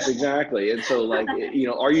 Yes, exactly. And so, like,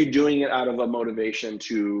 are you doing it out of a motivation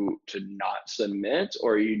to not submit,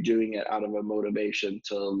 or are you doing it out of a motivation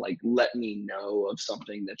to, like, let me know of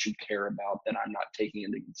something that you care about that I'm not taking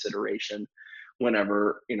into consideration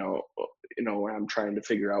whenever when I'm trying to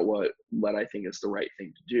figure out what I think is the right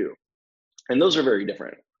thing to do? And those are very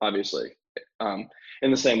different, obviously. um,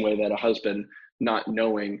 in the same way that a husband not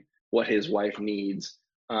knowing what his wife needs,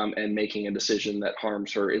 and making a decision that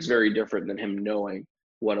harms her is very different than him knowing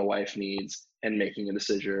what a wife needs and making a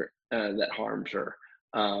decision that harms her.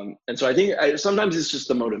 And so I think sometimes it's just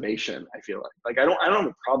the motivation. I feel like I don't have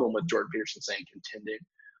a problem with Jordan Peterson saying contending,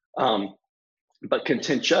 um, but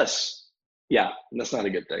contentious, yeah, that's not a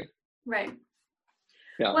good thing. Right.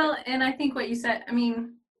 Yeah. Well, and I think what you said, I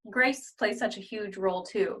mean, grace plays such a huge role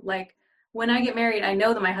too. Like, when I get married, I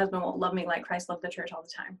know that my husband won't love me like Christ loved the church all the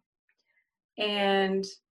time. And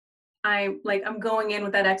I'm going in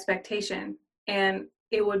with that expectation. And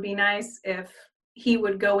it would be nice if he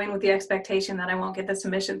would go in with the expectation that I won't get the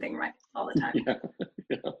submission thing right all the time. Yeah.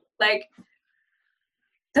 Yeah. Like,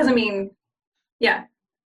 doesn't mean, yeah,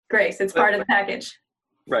 grace. It's part of the package.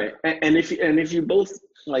 Right. And if you both,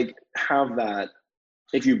 like, have that,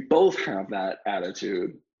 if you both have that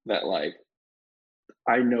attitude that, like,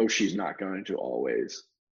 I know she's not going to always,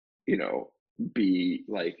 be,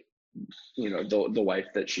 like, the wife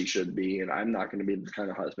that she should be, and I'm not going to be the kind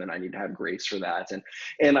of husband. I need to have grace for that,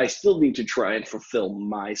 and I still need to try and fulfill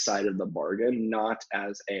my side of the bargain, not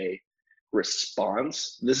as a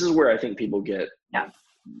response. This is where I think people get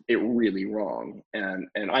it really wrong, and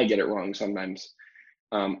I get it wrong sometimes,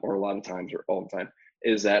 or a lot of times, or all the time,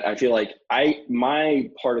 is that I feel like my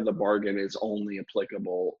part of the bargain is only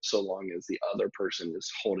applicable so long as the other person is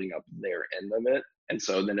holding up their end of it. And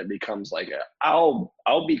so then it becomes like, I'll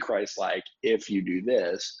be Christ-like if you do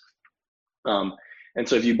this. And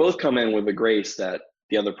so if you both come in with the grace that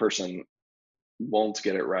the other person won't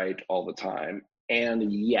get it right all the time,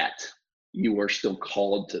 and yet you are still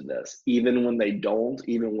called to this, even when they don't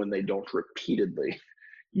repeatedly,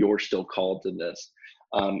 you're still called to this,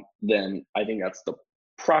 then I think that's the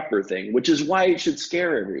proper thing, which is why it should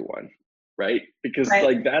scare everyone, right? Because Right.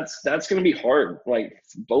 like that's going to be hard, like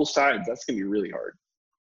both sides, that's going to be really hard.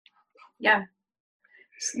 Yeah.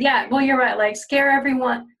 Well, you're right. Like, scare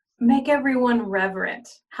everyone, make everyone reverent.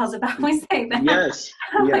 How's about we say that? Yes.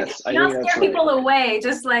 Yes. Like, not scare people away,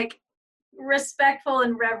 just like respectful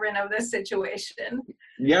and reverent of this situation.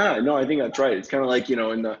 Yeah, no, I think that's right. It's kind of like, in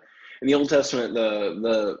the Old Testament,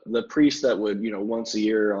 the priest that would, once a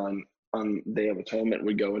year on Day of Atonement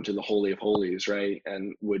would go into the Holy of Holies, right?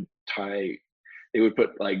 And they would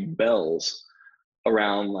put like bells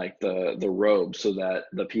around like the robe so that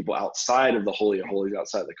the people outside of the Holy of Holies,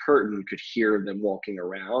 outside the curtain, could hear them walking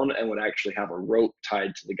around, and would actually have a rope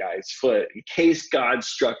tied to the guy's foot in case God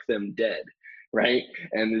struck them dead, right?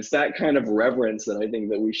 And it's that kind of reverence that I think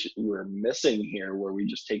that we're missing here, where we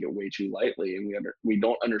just take it way too lightly, and we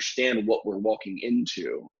don't understand what we're walking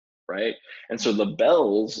into, right? And so the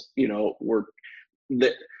bells, were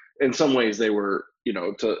that in some ways they were,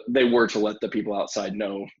 to let the people outside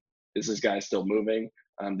know, is this guy still moving?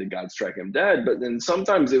 Did God strike him dead? But then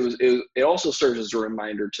sometimes it also serves as a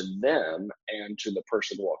reminder to them and to the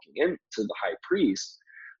person walking in, to the high priest,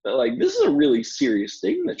 that like, this is a really serious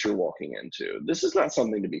thing that you're walking into. This is not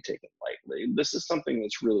something to be taken lightly. This is something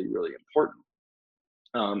that's really, really important.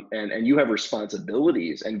 And you have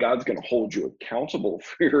responsibilities, and God's going to hold you accountable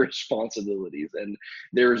for your responsibilities. And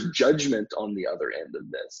there's judgment on the other end of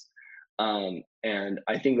this. And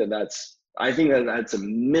I think that's a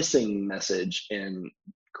missing message in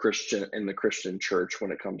the Christian church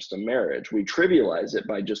when it comes to marriage. We trivialize it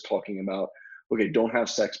by just talking about, okay, don't have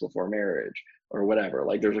sex before marriage or whatever.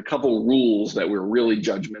 Like, there's a couple rules that we're really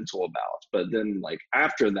judgmental about, but then like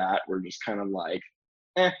after that, we're just kind of like,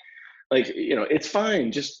 like, it's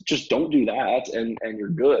fine. Just don't do that, and you're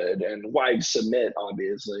good. And wives submit,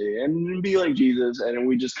 obviously, and be like Jesus. And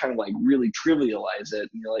we just kind of like really trivialize it.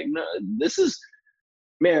 And you're like, no, this is,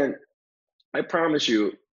 man, I promise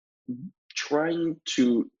you, trying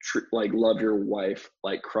to like love your wife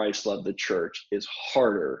like Christ loved the church is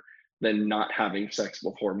harder than not having sex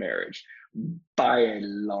before marriage, by a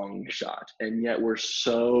long shot. And yet we're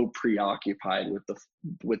so preoccupied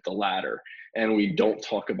with the latter, and we don't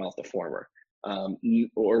talk about the former,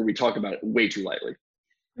 or we talk about it way too lightly.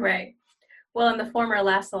 Right. Well, and the former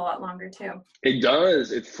lasts a lot longer too. It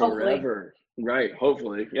does. It's forever. Hopefully. Right.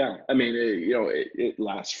 Hopefully. Yeah. I mean, it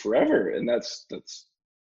lasts forever, and that's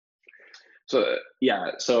so,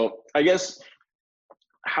 yeah. So I guess,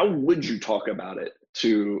 how would you talk about it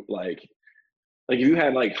to like if you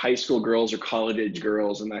had like high school girls or college age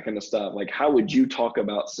girls and that kind of stuff, like how would you talk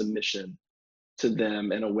about submission to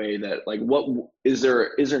them in a way that, like, what is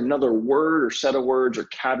there another word or set of words or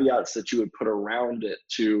caveats that you would put around it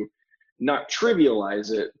to not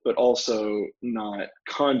trivialize it, but also not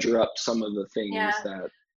conjure up some of the things that.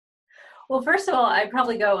 Well, first of all, I'd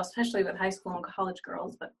probably go, especially with high school and college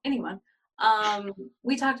girls, but anyone.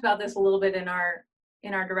 We talked about this a little bit in our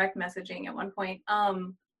direct messaging at one point.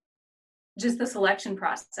 Just the selection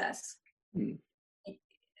process.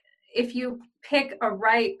 If you pick a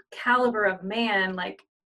right caliber of man, like,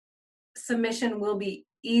 submission will be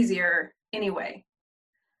easier anyway.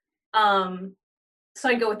 So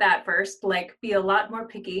I go with that first, like, be a lot more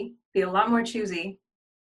picky, be a lot more choosy.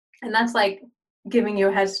 And that's like giving you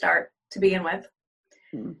a head start to begin with.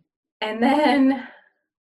 And then,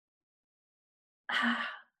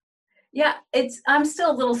 yeah, I'm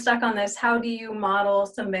still a little stuck on this. How do you model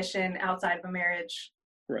submission outside of a marriage?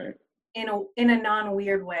 Right. In a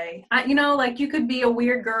non-weird way. Like, you could be a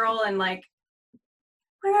weird girl and like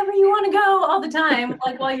wherever you want to go all the time,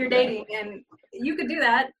 like while you're dating, and you could do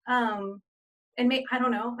that. And I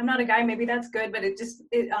don't know. I'm not a guy. Maybe that's good, but I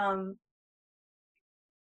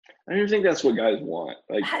don't think that's what guys want.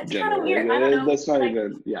 Like, it's kind of weird. I don't know. That's not like,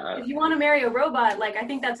 even. Yeah. If you want to marry a robot, like, I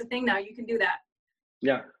think that's a thing now. You can do that.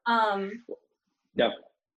 Yeah. Yeah.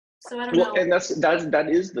 So I don't know. And that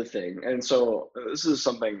is the thing. And so this is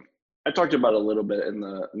something I talked about a little bit in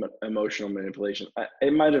the emotional manipulation.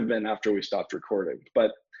 It might have been after we stopped recording,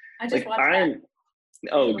 but I just watched that.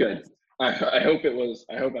 Oh, good. I hope it was.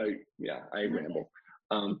 I ramble.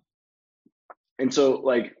 And so,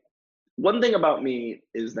 like, one thing about me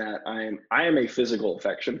is that I am a physical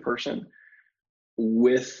affection person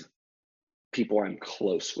with people I'm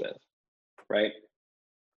close with, right?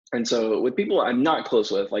 And so with people I'm not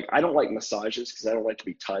close with, like I don't like massages because I don't like to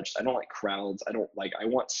be touched. I don't like crowds. I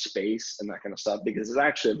want space and that kind of stuff because it's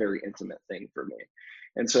actually a very intimate thing for me.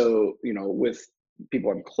 And so, with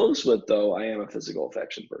people I'm close with though, I am a physical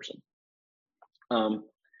affection person. Um,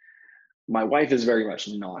 my wife is very much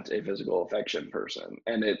not a physical affection person,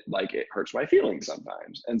 and it hurts my feelings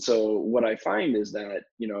sometimes. And so what I find is that,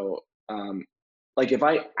 like if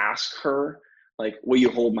I ask her, like, will you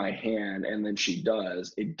hold my hand, and then she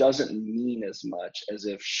does, it doesn't mean as much as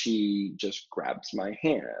if she just grabs my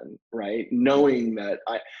hand, right? Knowing that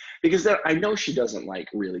because I know she doesn't like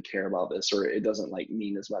really care about this, or it doesn't like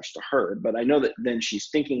mean as much to her, but I know that then she's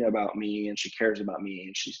thinking about me and she cares about me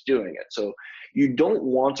and she's doing it. So you don't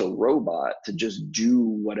want a robot to just do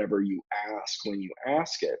whatever you ask when you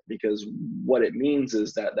ask it, because what it means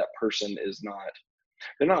is that that person is not,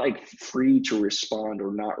 they're not like free to respond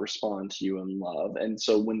or not respond to you in love. And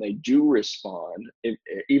so when they do respond,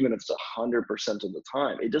 even if it's 100% of the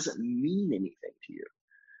time, it doesn't mean anything to you.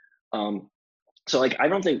 So like, I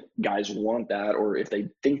don't think guys want that, or if they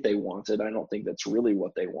think they want it, I don't think that's really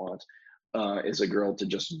what they want, is a girl to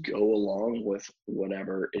just go along with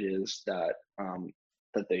whatever it is that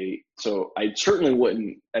so I certainly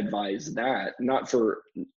wouldn't advise that, not for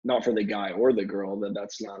the guy or the girl,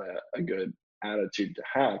 that's not a good attitude to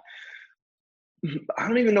have. I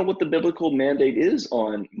don't even know what the biblical mandate is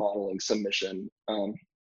on modeling submission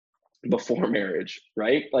before marriage,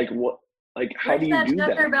 right? Like what, like how Where's do you that do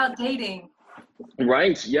chapter that? about dating?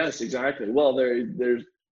 Right. Yes, exactly. Well, there's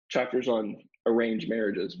chapters on arranged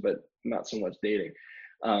marriages, but not so much dating,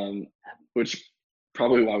 which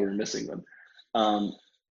probably why we're missing them.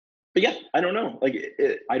 But yeah, I don't know. Like,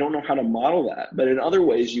 I don't know how to model that. But in other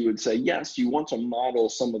ways, you would say, yes, you want to model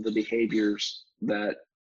some of the behaviors that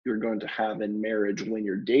you're going to have in marriage when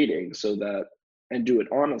you're dating, and do it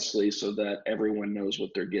honestly so that everyone knows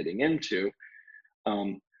what they're getting into.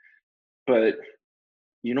 But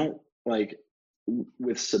you know, like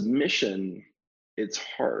with submission, it's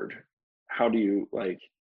hard. How do you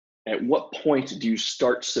at what point do you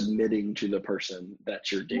start submitting to the person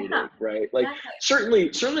that you're dating, Yeah, right? Like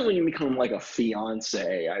exactly. certainly when you become like a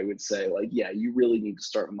fiance, I would say like, yeah, you really need to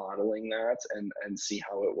start modeling that and see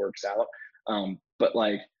how it works out. But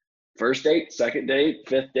like first date, second date,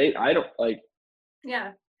 fifth date, I don't like.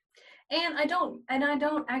 Yeah. And I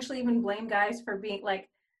don't actually even blame guys for being like,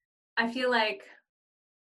 I feel like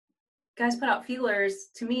guys put out feelers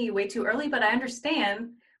to me way too early, but I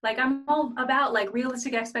understand. Like I'm all about like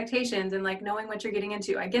realistic expectations and like knowing what you're getting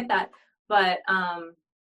into. I get that, but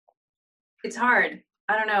it's hard.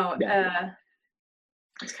 I don't know. Yeah.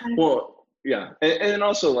 It's kind of Well, yeah, and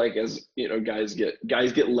also like, as you know, guys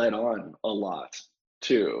get led on a lot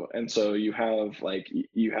too, and so you have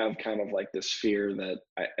kind of like this fear that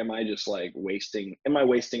am I just like am I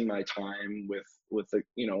wasting my time with the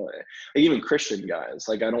like even Christian guys,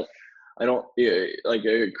 like I don't yeah, like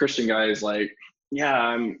a Christian guy is like, yeah,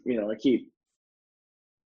 I keep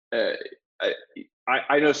uh, I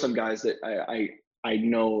I know some guys that I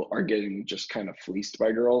know are getting just kind of fleeced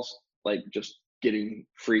by girls, like just getting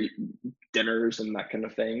free dinners and that kind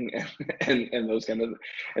of thing, and those kind of,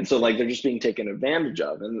 and so like they're just being taken advantage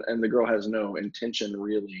of, and the girl has no intention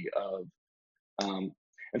really of, um,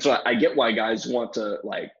 and so I get why guys want to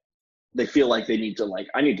like, they feel like they need to like,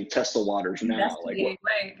 I need to test the waters now, like what, investigate,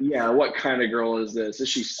 right? yeah, what kind of girl is this? Is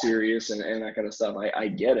she serious, and that kind of stuff. I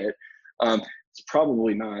get it. It's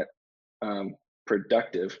probably not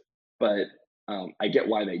productive, but I get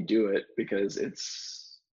why they do it, because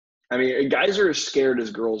I mean, guys are as scared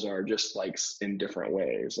as girls are, just like in different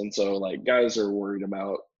ways. And so like guys are worried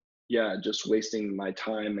about, yeah, just wasting my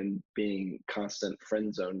time and being constant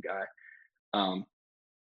friend zone guy.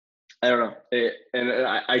 I don't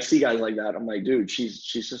know. I see guys like that. I'm like, dude, she's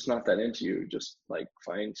just not that into you. Just like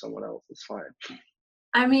find someone else. It's fine.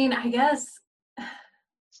 I mean, I guess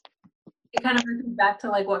it kind of brings me back to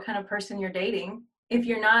like what kind of person you're dating. If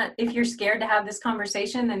you're scared to have this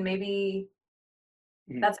conversation, then maybe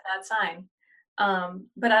that's a bad sign.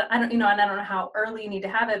 But I don't, and I don't know how early you need to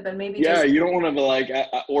have it, but maybe Yeah, just you don't want to like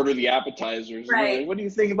order the appetizers. right. Like, what do you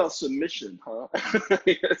think about submission, huh?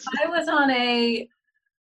 I was on a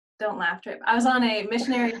don't laugh trip. I was on a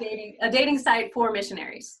dating site for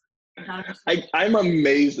missionaries. I'm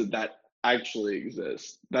amazed that that actually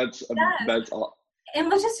exists. Yes. That's all. And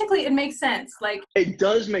logistically, it makes sense. Like It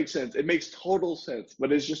does make sense. It makes total sense.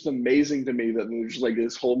 But it's just amazing to me that there's like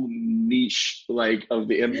this whole niche like of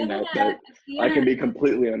the internet that the I can internet. be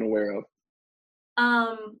completely unaware of.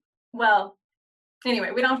 Well,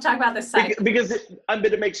 Anyway, we don't have to talk about this site. Because I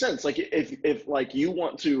mean, it makes sense. Like if like you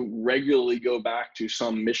want to regularly go back to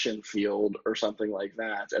some mission field or something like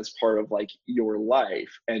that as part of like your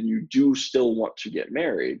life, and you do still want to get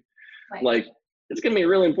married, Right. like it's going to be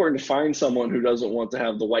really important to find someone who doesn't want to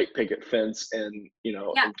have the white picket fence in, you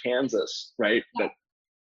know, Yeah. in Kansas, right? Yeah.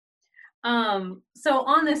 So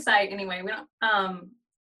on this site, anyway, we don't,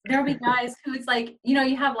 there'll be guys who it's like, you know,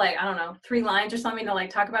 you have like, I don't know, 3 lines or something to like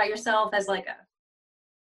talk about yourself as like a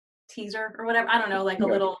teaser or whatever. I don't know, like a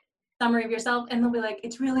little summary of yourself. And they'll be like,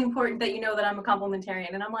 it's really important that you know that I'm a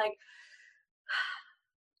complementarian. And I'm like,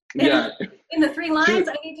 in the 3 lines,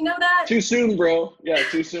 I need to know that. Too soon, bro. Yeah,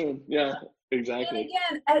 too soon. Yeah, exactly.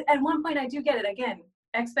 And again, at one point I do get it. Again,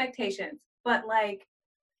 expectations. But like,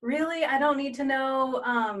 really, I don't need to know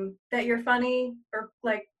that you're funny or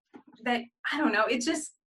like that. I don't know. It's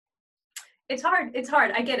just, it's hard. It's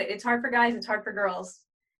hard. I get it. It's hard for guys. It's hard for girls.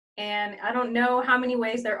 And I don't know how many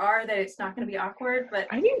ways there are that it's not going to be awkward, but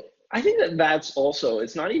I think that that's also,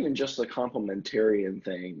 it's not even just the complementarian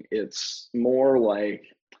thing. It's more like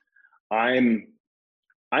I'm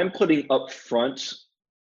putting up front,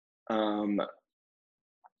 how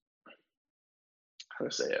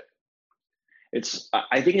to say it.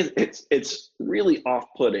 I think it's really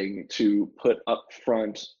off-putting to put up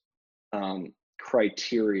front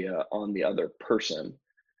criteria on the other person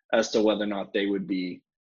as to whether or not they would be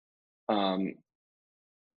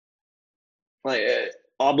like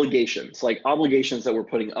obligations that we're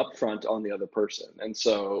putting up front on the other person. And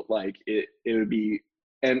so like it would be,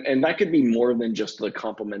 and that could be more than just the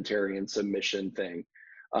complementarian submission thing.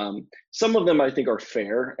 Some of them I think are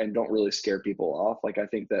fair and don't really scare people off. Like I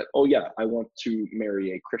think that, oh yeah, I want to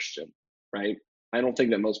marry a Christian, right? I don't think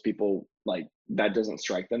that most people, like, that doesn't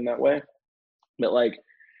strike them that way. But like,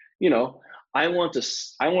 you know, I want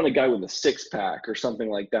a guy with a 6-pack or something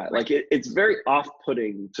like that. Like it's very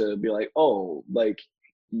off-putting to be like, oh, like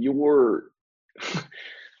you're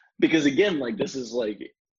because again, like this is like,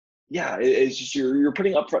 yeah, it's just you're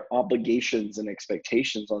putting upfront obligations and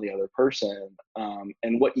expectations on the other person,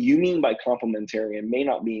 and what you mean by complementarian may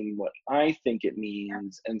not mean what I think it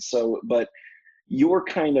means, and so, but you're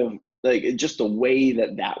kind of like, just the way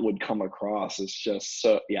that would come across is just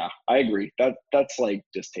so, yeah, I agree, that's like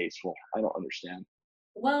distasteful. I don't understand.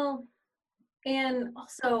 well, and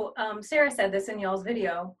also Sarah said this in y'all's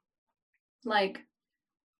video, like,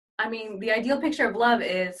 I mean, the ideal picture of love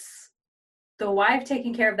is the wife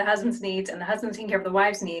taking care of the husband's needs and the husband taking care of the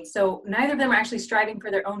wife's needs. So neither of them are actually striving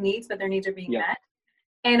for their own needs, but their needs are being met.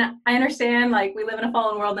 And I understand, like, we live in a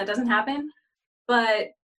fallen world and that doesn't happen. But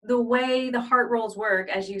the way the heart rolls work,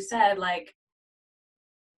 as you said, like,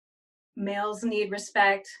 males need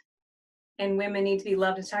respect and women need to be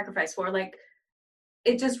loved and sacrificed for. Like,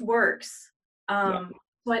 it just works.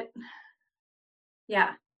 But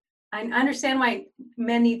yeah, I understand why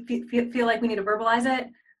men feel like we need to verbalize it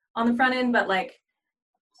on the front end, but like,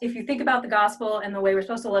 if you think about the gospel and the way we're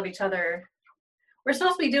supposed to love each other, we're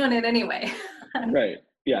supposed to be doing it anyway. Right.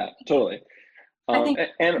 Yeah, totally. I think,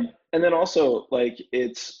 and then also, like,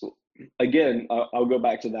 it's, again, I'll go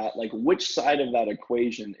back to that, like, which side of that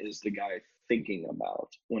equation is the guy thinking about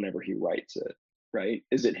whenever he writes it, right?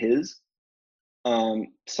 Is it his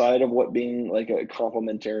side of what being like a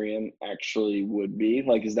complementarian actually would be?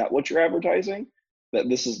 Like, is that what you're advertising? That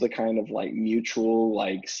this is the kind of like mutual,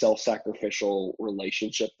 like self-sacrificial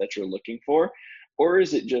relationship that you're looking for? Or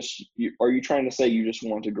is it just, are you trying to say you just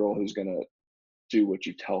want a girl who's going to do what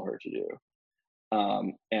you tell her to do?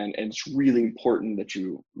 And it's really important that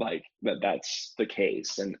you like that's the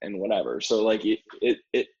case, and whatever. So like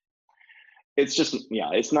it's just, yeah,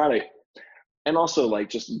 it's not a, and also like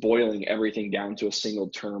just boiling everything down to a single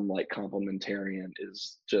term like complementarian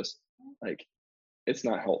is just like, it's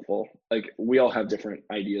not helpful. Like we all have different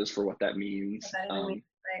ideas for what that means.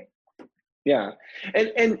 Yeah.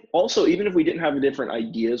 And also, even if we didn't have different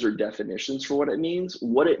ideas or definitions for what it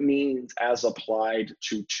means as applied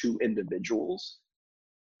to 2 individuals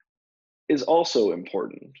is also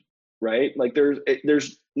important, right? Like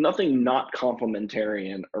there's nothing not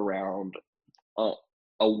complementarian around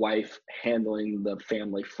a wife handling the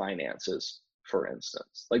family finances, for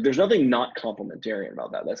instance. Like there's nothing not complementarian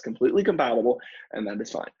about that. That's completely compatible, and that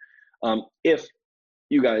is fine. If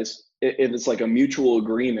you guys, if it's like a mutual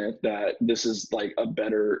agreement that this is like a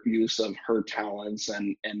better use of her talents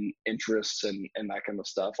and interests and that kind of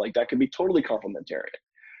stuff, like that can be totally complementarian.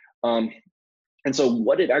 And so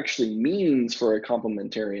what it actually means for a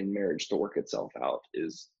complementarian marriage to work itself out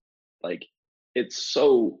is like, it's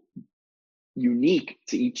so unique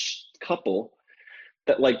to each couple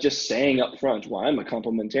that like just saying up front, well, I'm a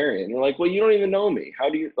complementarian. They're like, well, you don't even know me. How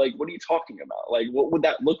do you, like, what are you talking about? Like, what would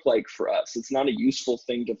that look like for us? It's not a useful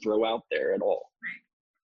thing to throw out there at all.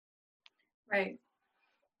 Right.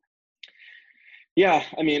 Yeah.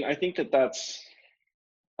 I mean, I think that's,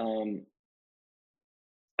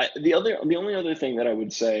 the only other thing that I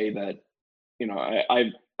would say that, you know,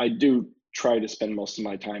 I do try to spend most of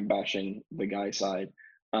my time bashing the guy side.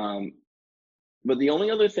 But the only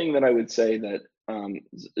other thing that I would say that,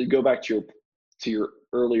 go back to your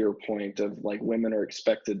earlier point of like women are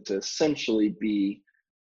expected to essentially be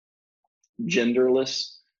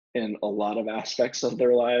genderless in a lot of aspects of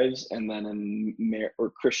their lives, and then or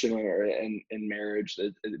Christian or in marriage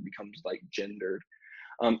it becomes like gendered.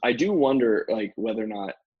 I do wonder like whether or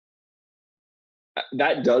not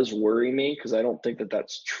that does worry me, because I don't think that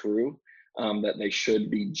that's true. That they should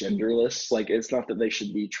be genderless. Like, it's not that they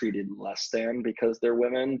should be treated less than because they're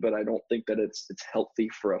women, but I don't think that it's healthy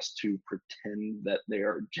for us to pretend that they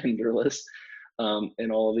are genderless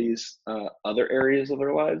in all of these other areas of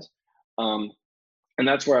their lives. And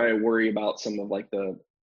that's where I worry about some of like the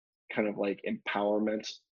kind of like empowerment,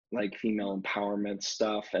 like female empowerment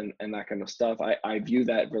stuff and that kind of stuff. I view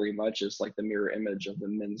that very much as like the mirror image of the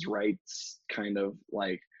men's rights, kind of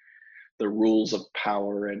like the rules of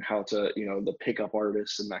power and how to, you know, the pickup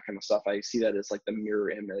artists and that kind of stuff. I see that as like the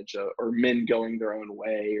mirror image of, or men going their own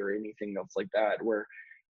way or anything else like that, where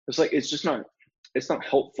it's like, it's not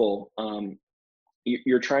helpful.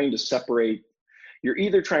 You're trying to separate, you're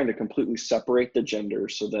either trying to completely separate the gender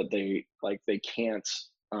so that they can't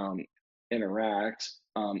interact,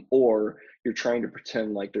 or you're trying to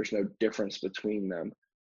pretend like there's no difference between them.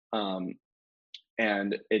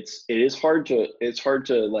 And it is hard to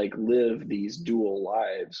like live these dual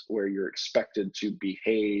lives where you're expected to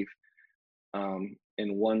behave in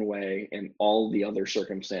one way in all the other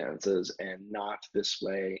circumstances and not this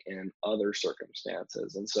way in other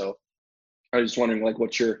circumstances. And so I was just wondering, like,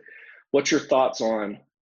 what's your thoughts on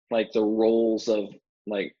like the roles of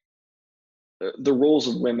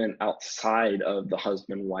women outside of the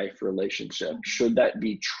husband-wife relationship? Should that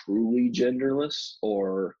be truly genderless?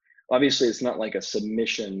 Or obviously it's not like a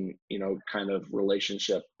submission, you know, kind of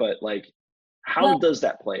relationship, but like, how does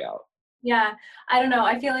that play out? Yeah, I don't know.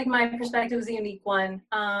 I feel like my perspective is a unique one,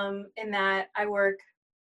 in that I work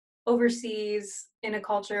overseas in a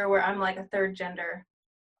culture where I'm like a third gender.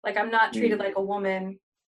 Like, I'm not treated like a woman,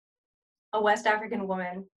 a West African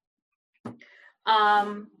woman.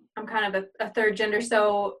 I'm kind of a third gender,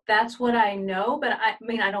 so that's what I know, but I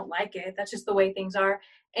mean, I don't like it. That's just the way things are.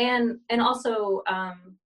 And also,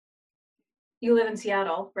 you live in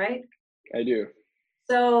Seattle, right? I do.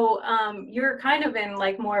 So you're kind of in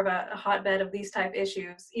like more of a hotbed of these type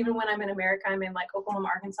issues. Even when I'm in America, I'm in like Oklahoma,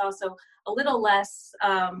 Arkansas, so a little less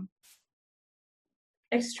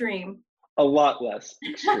extreme. A lot less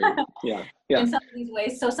extreme. Yeah. In some of these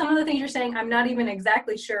ways. So some of the things you're saying, I'm not even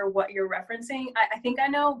exactly sure what you're referencing. I think I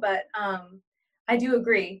know, but I do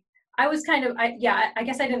agree. I was kind of, I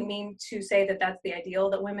guess I didn't mean to say that that's the ideal,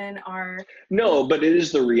 that women are. No, but it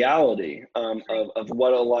is the reality of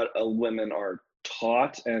what a lot of women are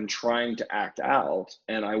taught and trying to act out.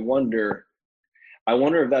 And I wonder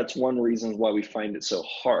if that's one reason why we find it so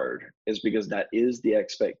hard, is because that is the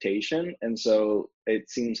expectation. And so it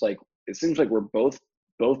seems like we're both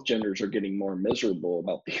genders are getting more miserable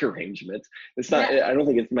about the arrangement. It's not, I don't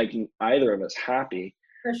think it's making either of us happy.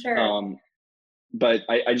 For sure. But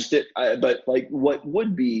but like, what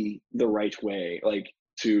would be the right way, like,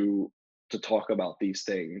 to talk about these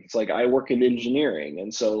things? Like, I work in engineering,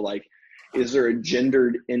 and so like, is there a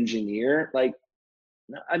gendered engineer? Like,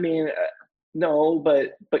 I mean, no,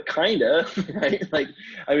 but kinda, right? Like,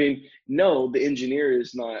 I mean, no, the engineer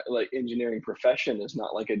is not like, engineering profession is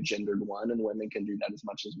not like a gendered one, and women can do that as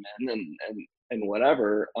much as men and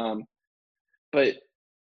whatever. But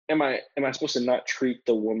am I supposed to not treat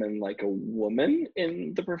the woman like a woman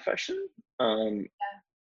in the profession? I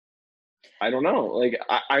don't know. Like,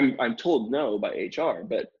 I'm told no by HR,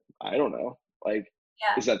 but I don't know. Like,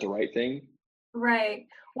 is that the right thing? Right.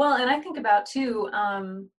 Well, and I think about too,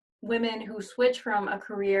 women who switch from a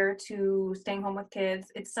career to staying home with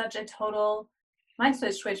kids. It's such a total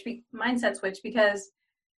mindset switch, because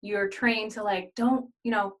you're trained to like, don't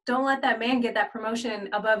let that man get that promotion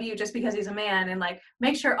above you just because he's a man, and like,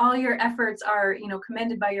 make sure all your efforts are,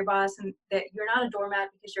 commended by your boss, and that you're not a doormat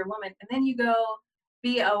because you're a woman. And then you go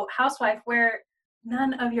be a housewife where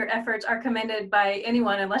none of your efforts are commended by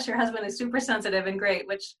anyone unless your husband is super sensitive and great,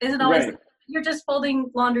 which isn't always. Right. You're just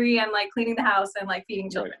folding laundry and like cleaning the house and like feeding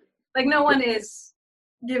children. Right. Like, no one is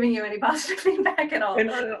giving you any positive feedback at all. And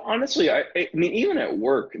honestly, I mean, even at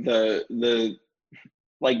work, the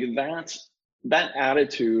like that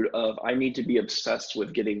attitude of I need to be obsessed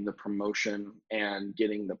with getting the promotion and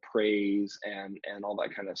getting the praise and all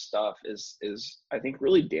that kind of stuff is I think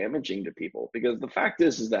really damaging to people, because the fact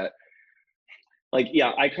is that, like,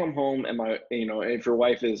 yeah, I come home and my, if your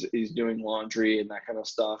wife is doing laundry and that kind of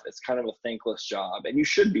stuff, it's kind of a thankless job, and you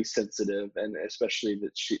should be sensitive, and especially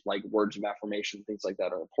that she, like, words of affirmation, things like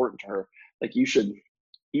that are important to her. Like, you should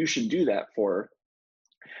do that for her.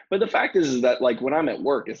 But the fact is that, like, when I'm at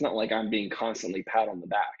work, it's not like I'm being constantly pat on the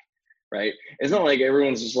back, right? It's not like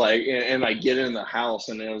everyone's just like, and I get in the house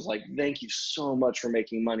and it was like, thank you so much for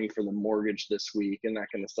making money for the mortgage this week and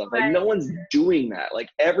that kind of stuff. Like, Right. no one's doing that. Like,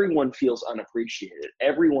 everyone feels unappreciated.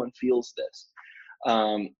 Everyone feels this.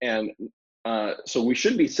 So we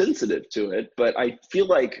should be sensitive to it, but I feel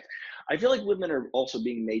like women are also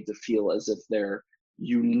being made to feel as if they're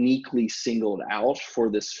uniquely singled out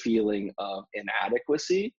for this feeling of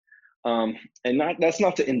inadequacy. And that's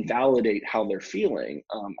not to invalidate how they're feeling.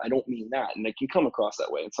 I don't mean that, and it can come across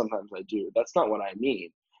that way, and sometimes I do. That's not what I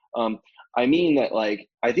mean. I mean that, like,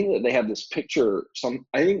 I think that they have this picture.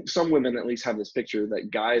 I think some women at least have this picture that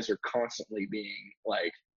guys are constantly being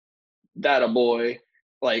like, "That a boy,"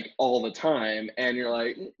 like, all the time, and you're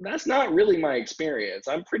like, that's not really my experience.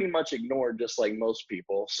 I'm pretty much ignored, just like most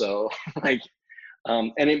people. So, like,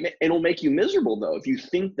 and it'll make you miserable, though, if you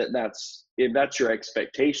think that if that's your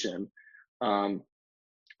expectation.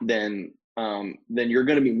 Then you're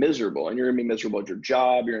going to be miserable, and you're going to be miserable at your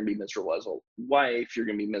job. You're going to be miserable as a wife. You're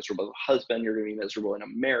going to be miserable as a husband. You're going to be miserable in a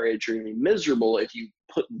marriage. You're going to be miserable if you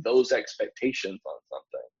put those expectations on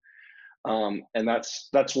something. And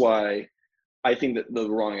that's why I think that the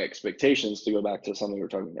wrong expectations, to go back to something we were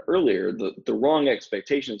talking about earlier, the wrong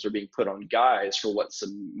expectations are being put on guys for what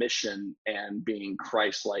submission and being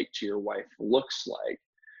Christ-like to your wife looks like.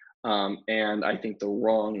 And I think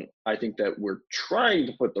that we're trying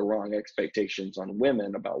to put the wrong expectations on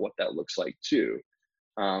women about what that looks like too.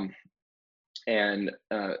 And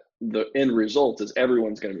the end result is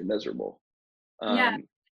everyone's going to be miserable. Yeah,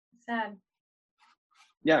 sad.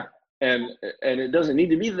 Yeah. And it doesn't need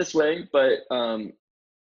to be this way, but I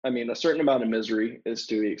mean, a certain amount of misery is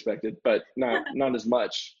to be expected, but not as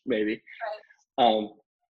much, maybe. Right.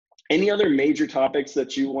 Any other major topics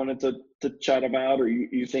that you wanted to chat about, or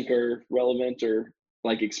you think are relevant, or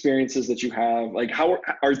like experiences that you have? Like, how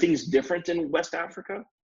are things different in West Africa?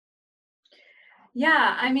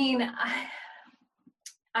 Yeah, I mean,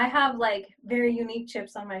 I have like very unique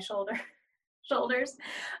chips on my shoulders,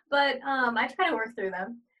 but I try to work through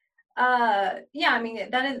them. Yeah, I mean,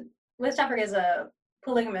 West Africa is a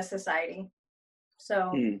polygamous society,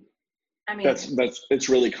 so I mean, it's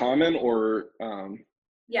really common, or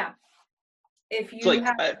yeah, if you so, like,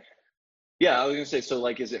 have, yeah, I was gonna say, so,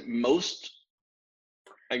 like, is it most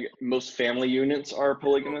family units are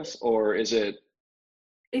polygamous, or is it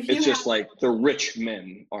if you it's have, just like the rich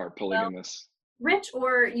men are well, polygamous? rich,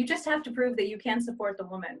 or you just have to prove that you can support the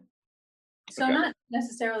woman. So Okay. not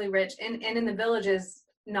necessarily rich, and in the villages,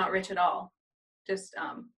 not rich at all, just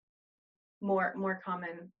more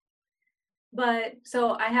common. But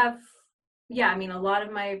so I have, yeah, I mean, a lot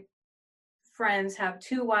of my friends have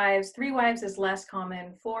 2 wives. 3 wives is less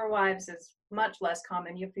common. 4 wives is much less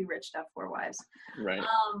common. You have to be rich to have 4 wives. Right.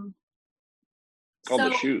 All So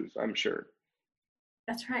the shoes, I'm sure.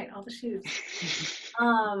 that's right, all the shoes.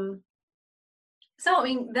 So I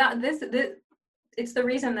mean, this it's the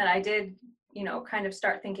reason that I did, kind of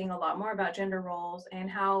start thinking a lot more about gender roles and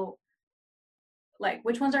how, like,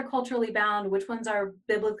 which ones are culturally bound, which ones are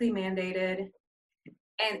biblically mandated.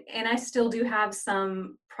 And I still do have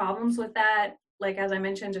some problems with that. Like, as I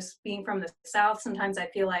mentioned, just being from the South, sometimes I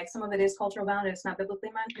feel like some of it is cultural bound. It's not biblically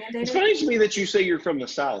mandated. It's funny to me that you say you're from the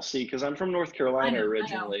South. See, because I'm from North Carolina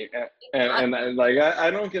originally, and like, I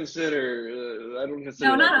don't consider No, that not the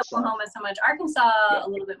South. Oklahoma so much. Arkansas, Yeah. a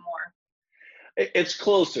little bit more. It's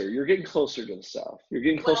closer. You're getting closer to the South. You're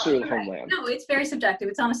getting closer to the homeland. Right. No, it's very subjective.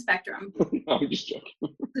 It's on a spectrum. I'm just joking.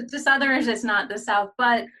 The Southerners, it's not the South,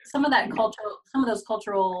 but some of those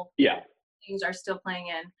cultural things are still playing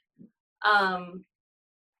in.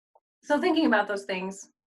 So thinking about those things.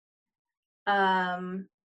 So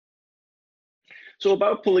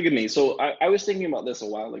about polygamy. So I was thinking about this a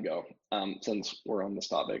while ago, since we're on this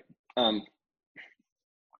topic.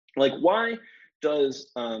 Like, why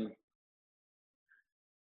does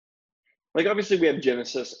like, obviously we have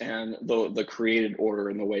Genesis and the created order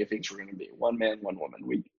and the way things were going to be: one man, one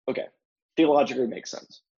woman. Theologically makes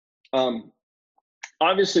sense.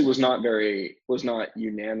 Obviously was not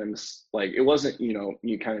unanimous. Like, it wasn't,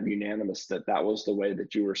 you kind of unanimous that was the way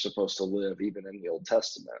that you were supposed to live, even in the Old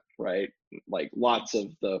Testament, right? Like, lots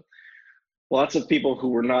of the lots of people who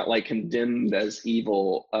were not like condemned as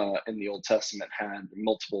evil in the Old Testament had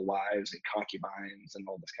multiple wives and concubines and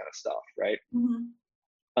all this kind of stuff, right? Mhm.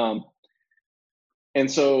 Um, and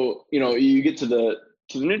so, you get to the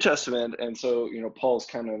New Testament, and so, Paul's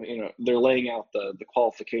kind of, they're laying out the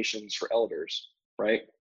qualifications for elders, right?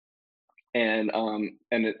 And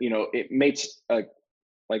it makes like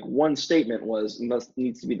one statement was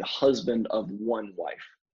needs to be the husband of one wife,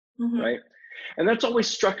 Mhm. right? And that's always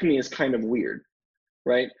struck me as kind of weird,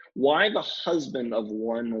 right? Why the husband of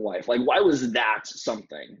one wife? Like, why was that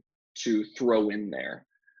something to throw in there,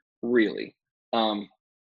 really?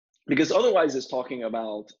 Because otherwise it's talking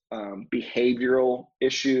about behavioral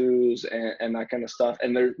issues and that kind of stuff.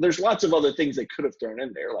 And there's lots of other things they could have thrown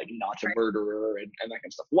in there, like not a Right. murderer and that kind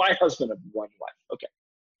of stuff. Why husband of one wife? Okay.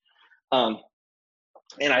 Um,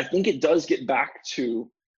 and I think it does get back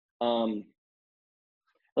to um,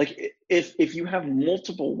 like if you have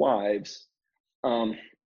multiple wives or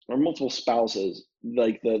multiple spouses,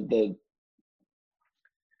 like the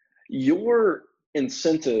your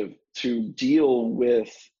incentive to deal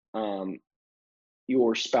with um,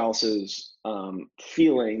 your spouse's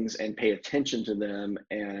feelings and pay attention to them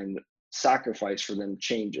and sacrifice for them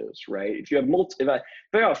changes, right? If you have if I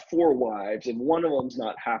have four wives and one of them's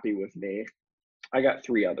not happy with me, I got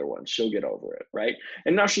three other ones. She'll get over it, right?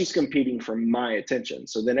 And now she's competing for my attention.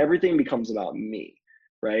 So then everything becomes about me,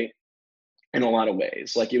 right? In a lot of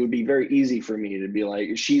ways, like it would be very easy for me to be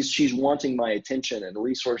like, she's wanting my attention and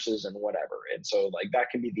resources and whatever. And so like that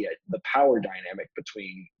can be the power dynamic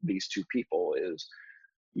between these two people is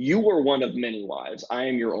you are one of many wives. I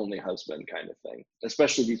am your only husband, kind of thing.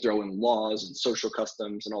 Especially if you throw in laws and social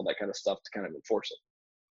customs and all that kind of stuff to kind of enforce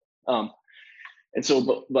it. And so,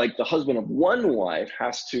 but like the husband of one wife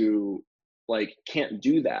has to like can't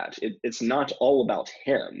do that. It's not all about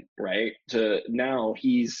him, right? To now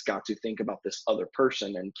he's got to think about this other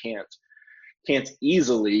person and can't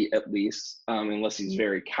easily, at least unless he's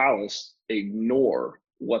very callous, ignore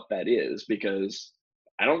what that is because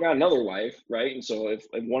I don't got another wife, right? And so if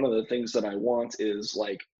one of the things that I want is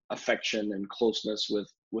like affection and closeness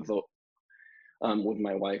with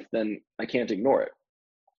my wife, then I can't ignore it.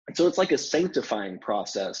 And so it's like a sanctifying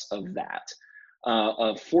process of that,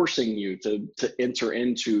 of forcing you to enter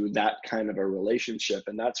into that kind of a relationship,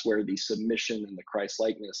 and that's where the submission and the Christ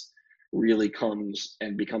likeness really comes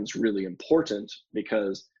and becomes really important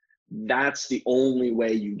because that's the only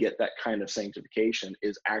way you get that kind of sanctification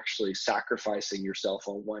is actually sacrificing yourself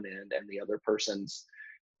on one end and the other person's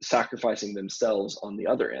sacrificing themselves on the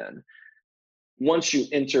other end. Once you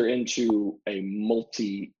enter into a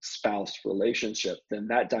multi-spouse relationship, then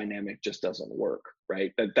that dynamic just doesn't work,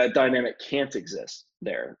 right? That dynamic can't exist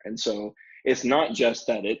there. And so it's not just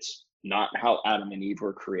that it's not how Adam and Eve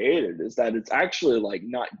were created, is that it's actually like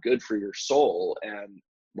not good for your soul and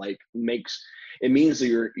like means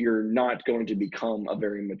that you're not going to become a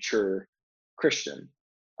very mature Christian.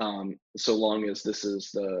 So long as this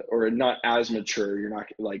is or not as mature, you're not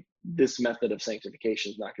like this method of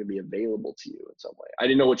sanctification is not going to be available to you in some way. I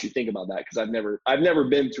didn't know what you think about that because I've never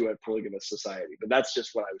been to a polygamous society, but that's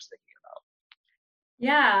just what I was thinking about.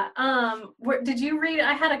 Yeah. Did you read?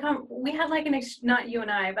 We had like not you and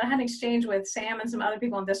I, but I had an exchange with Sam and some other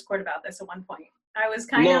people on Discord about this at one point. I was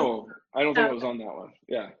kind of. No, I don't think it was on that one.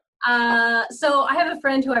 Yeah. So I have a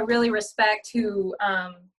friend who I really respect who,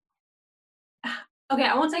 okay,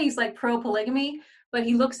 I won't say he's like pro polygamy, but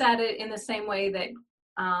he looks at it in the same way that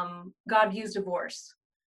God views divorce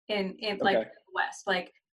in like Okay. the West.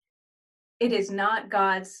 Like it is not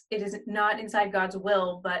inside God's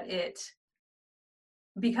will, but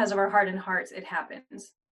because of our hardened hearts, it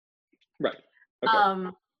happens. Right. Okay.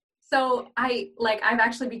 So I've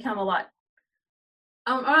actually become a lot,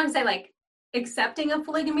 I'm not gonna say like accepting of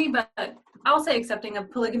polygamy, but I'll say accepting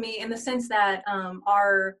of polygamy in the sense that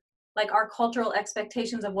our cultural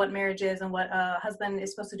expectations of what marriage is and what a husband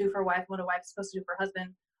is supposed to do for a wife, what a wife is supposed to do for a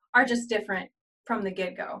husband are just different from the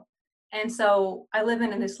get-go. And so I live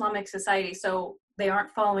in an Islamic society, so they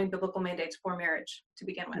aren't following biblical mandates for marriage to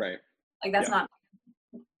begin with. Right. Like that's not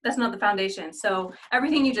the foundation. So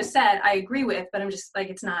everything you just said, I agree with, but I'm just like,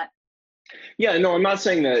 it's not. Yeah, no, I'm not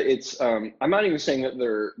saying that I'm not even saying that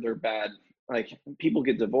they're bad. Like people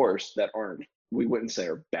get divorced that aren't, we wouldn't say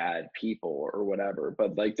are bad people or whatever,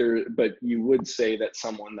 but but you would say that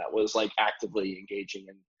someone that was like actively engaging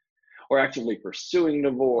in or actively pursuing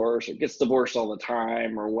divorce or gets divorced all the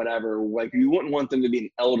time or whatever, like you wouldn't want them to be an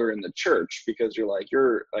elder in the church because you're like,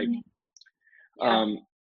 Yeah.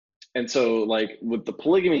 And so like with the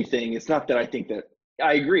polygamy thing, it's not that I think that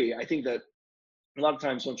I agree. I think that a lot of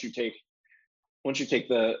times once you take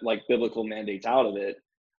the like biblical mandates out of it,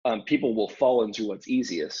 people will fall into what's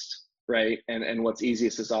easiest, right? And what's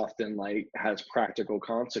easiest is often like has practical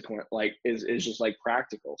consequence, like is just like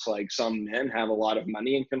practical. So like some men have a lot of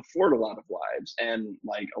money and can afford a lot of wives, and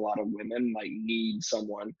like a lot of women like need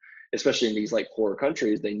someone, especially in these like poorer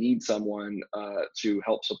countries, they need someone to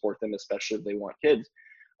help support them, especially if they want kids.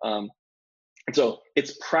 And so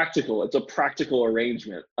it's practical. It's a practical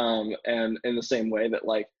arrangement. And in the same way that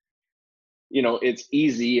like, it's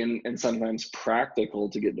easy and sometimes practical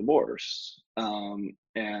to get divorced. That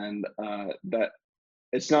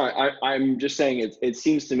it's not, I'm just saying it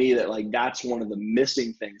seems to me that like, that's one of the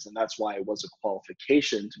missing things. And that's why it was a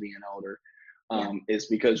qualification to be an elder, is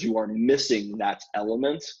because you are missing that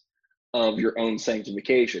element of your own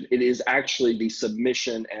sanctification. It is actually the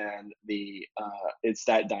submission and the it's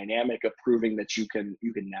that dynamic of proving that you can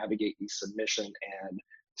navigate the submission and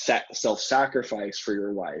self-sacrifice for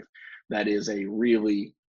your wife. That is a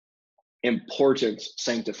really important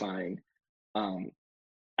sanctifying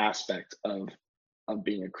aspect of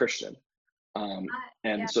being a Christian.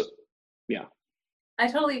 And so, yeah. I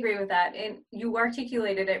totally agree with that. And you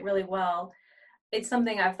articulated it really well. It's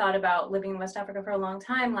something I've thought about living in West Africa for a long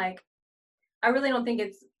time. Like, I really don't think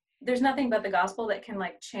there's nothing but the gospel that can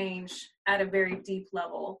like change at a very deep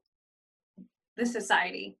level the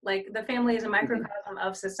society. Like, the family is a microcosm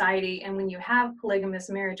of society. And when you have polygamous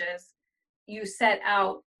marriages, you set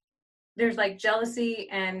out, there's like jealousy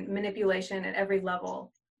and manipulation at every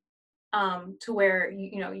level, to where,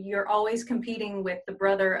 you're always competing with the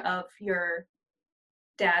brother of your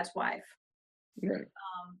dad's wife. Right.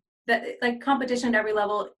 That like competition at every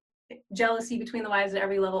level, jealousy between the wives at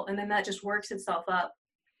every level, and then that just works itself up,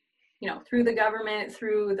 through the government,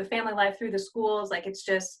 through the family life, through the schools. Like, it's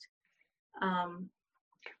just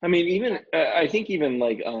I mean, even I think even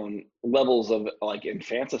like levels of like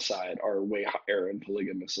infanticide are way higher in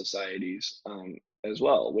polygamous societies as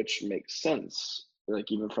well, which makes sense.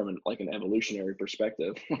 Like, even from an evolutionary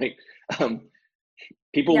perspective, like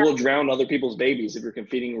people will drown other people's babies if you're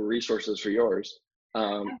competing with resources for yours.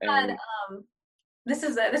 This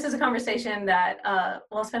is a conversation that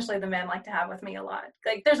well, especially the men like to have with me a lot.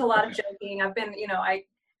 Like, there's a lot of joking. I've been, I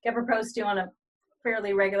get proposed to on a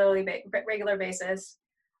fairly regular basis.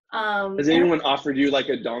 Has anyone offered you like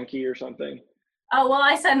a donkey or something? Oh, well,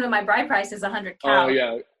 I said my bride price is 100 cows. Oh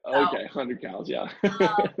yeah, okay, 100 cows, yeah.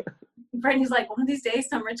 Brittany's like, one of these days,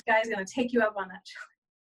 some rich guy is gonna take you up on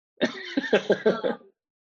that.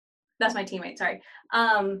 That's my teammate. Sorry.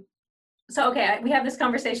 So okay, we have this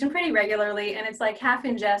conversation pretty regularly, and it's like half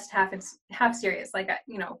in jest, half serious. Like,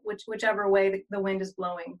 whichever way the wind is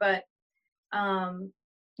blowing. But I'm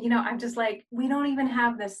just like, we don't even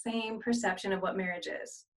have the same perception of what marriage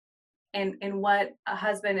is, and what a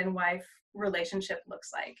husband and wife relationship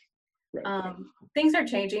looks like. Right. Things are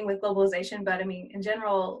changing with globalization, but I mean, in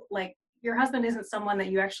general, like, your husband isn't someone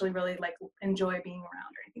that you actually really like enjoy being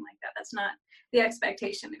around or anything like that. That's not the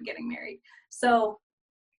expectation in getting married. So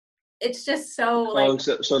it's just so like,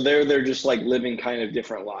 so they're just like living kind of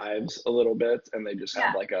different lives a little bit, and they just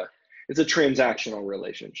have it's a transactional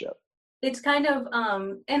relationship. It's kind of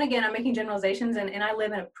and again, I'm making generalizations, and I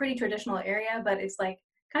live in a pretty traditional area, but it's like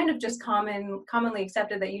kind of just commonly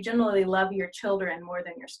accepted that you generally love your children more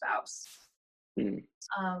than your spouse.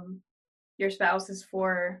 Your spouse is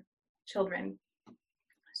for children.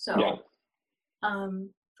 So and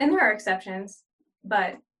there are exceptions,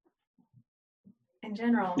 but in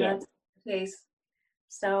general, that's the case.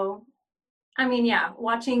 So I mean,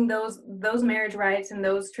 watching those marriage rites and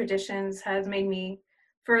those traditions has made me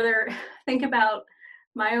further think about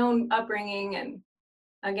my own upbringing, and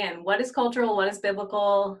again, what is cultural, what is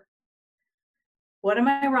biblical, what am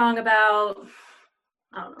I wrong about?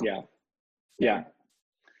 I don't know. Yeah.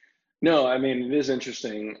 No, I mean, it is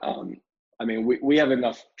interesting. I mean, we have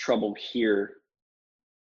enough trouble here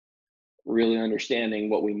really understanding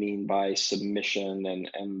what we mean by submission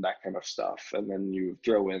and that kind of stuff. And then you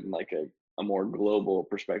throw in like a more global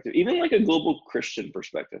perspective, even like a global Christian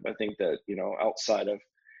perspective. I think that,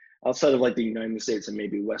 outside of like the United States and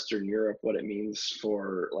maybe Western Europe, what it means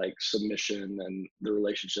for like submission and the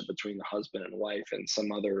relationship between the husband and wife, and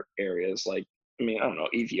some other areas like, I mean, I don't know,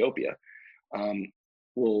 Ethiopia,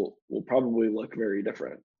 will probably look very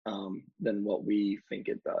different than what we think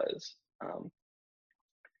it does,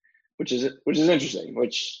 which is interesting.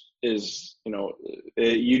 Which is,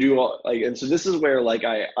 you do all, like, and so this is where like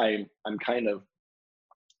I'm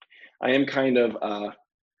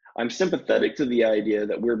sympathetic to the idea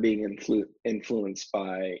that we're being influenced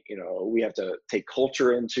by, we have to take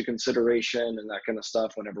culture into consideration and that kind of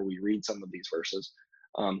stuff whenever we read some of these verses.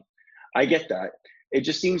 I get that. it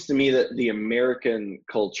just seems to me that the American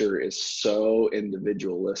culture is so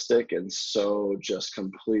individualistic and so just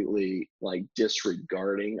completely like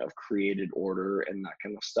disregarding of created order and that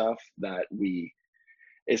kind of stuff that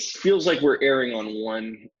it feels like we're erring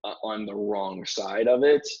on the wrong side of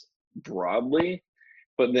it broadly.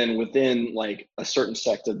 But then within like a certain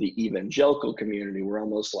sect of the evangelical community, we're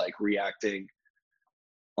almost like reacting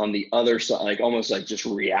on the other side, like almost like just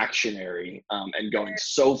reactionary, and going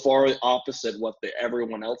so far opposite what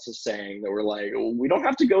everyone else is saying that we're like, well, we don't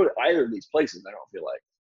have to go to either of these places. I don't feel like.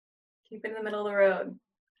 Keep it in the middle of the road.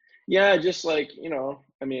 Yeah, just like,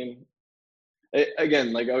 I mean,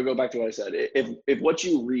 again, like I'll go back to what I said. If what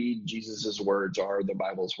you read Jesus's words are the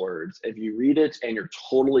Bible's words, if you read it and you're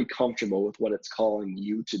totally comfortable with what it's calling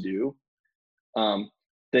you to do,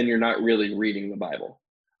 then you're not really reading the Bible.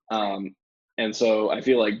 And so I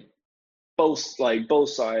feel like both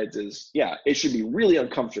sides is, yeah, it should be really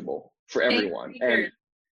uncomfortable for everyone. And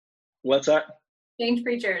what's that? Change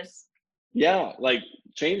preachers. Yeah, like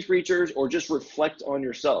change preachers, or just reflect on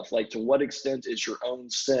yourself. Like, to what extent is your own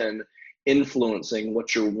sin influencing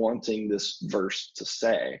what you're wanting this verse to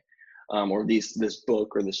say, or this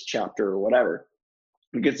book or this chapter or whatever?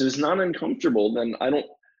 Because if it's not uncomfortable, then I don't,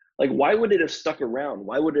 like, why would it have stuck around?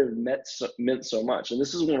 Why would it have meant so much? And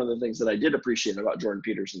this is one of the things that I did appreciate about Jordan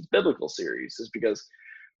Peterson's biblical series, is because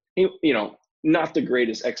he, not the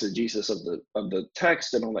greatest exegesis of the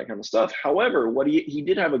text and all that kind of stuff. However, what he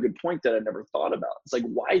did have a good point that I never thought about. It's like,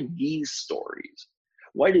 why these stories?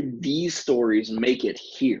 Why did these stories make it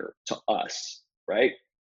here to us, right?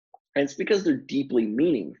 And it's because they're deeply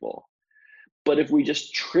meaningful. But if we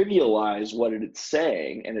just trivialize what it's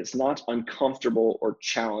saying and it's not uncomfortable or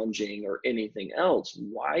challenging or anything else,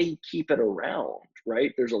 why keep it around,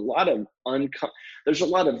 right? There's a lot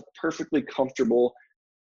of perfectly comfortable,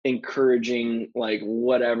 encouraging, like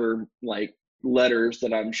whatever, like letters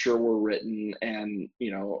that I'm sure were written, and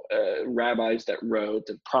rabbis that wrote,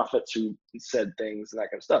 and prophets who said things and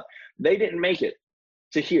that kind of stuff. They didn't make it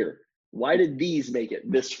to here. Why did these make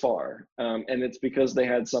it this far? And it's because they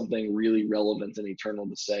had something really relevant and eternal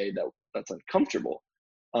to say that's uncomfortable,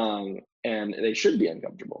 and they should be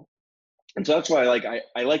uncomfortable. And so that's why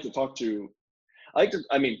I like to talk to, I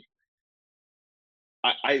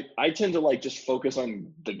tend to like just focus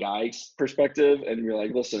on the guy's perspective, and you're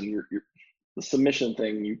like, listen, you're the submission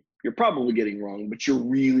thing, you're probably getting wrong, but you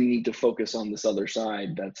really need to focus on this other side.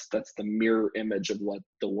 That's the mirror image of what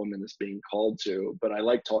the woman is being called to. But I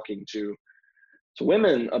like talking to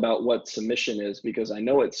women about what submission is, because I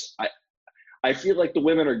know I feel like the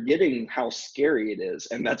women are getting how scary it is,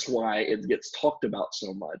 and that's why it gets talked about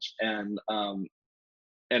so much. And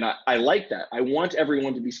I like that. I want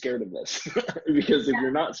everyone to be scared of this because if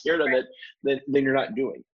you're not scared of it, then you're not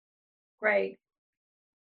doing it. Right.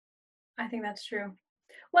 I think that's true.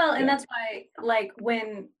 Well, and that's why, like,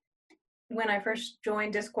 when I first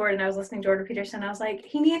joined Discord and I was listening to Jordan Peterson, I was like,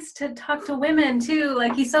 he needs to talk to women too.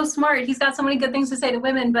 Like, he's so smart. He's got so many good things to say to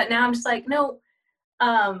women. But now I'm just like, no, he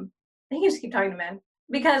can just keep talking to men,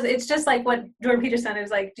 because it's just like what Jordan Peterson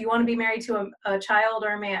is like. Do you want to be married to a child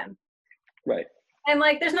or a man? Right. And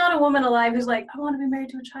like, there's not a woman alive who's like, I want to be married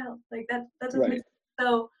to a child. Like that doesn't make sense.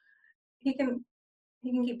 So he can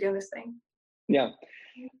keep doing this thing. Yeah.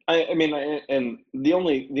 I mean, and the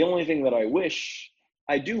only thing that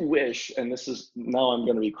I do wish, and this is, now I'm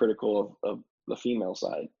going to be critical of the female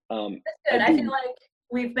side. That's good. I feel like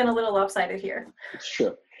we've been a little lopsided here. It's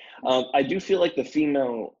true. I do feel like the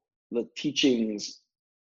teachings,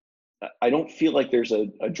 I don't feel like there's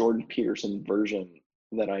a Jordan Peterson version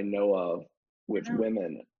that I know of with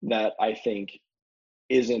women that I think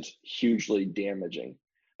isn't hugely damaging.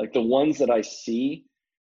 Like the ones that I see,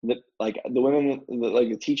 that like the women, like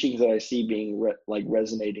the teachings that I see being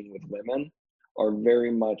resonating with women are very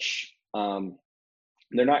much,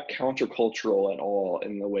 they're not countercultural at all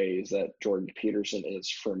in the ways that Jordan Peterson is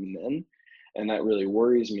for men. And that really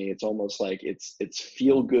worries me. It's almost like it's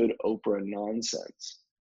feel good Oprah nonsense.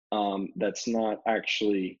 That's not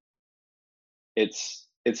actually, it's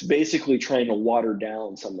basically trying to water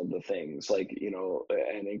down some of the things, like,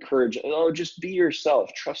 and encourage, just be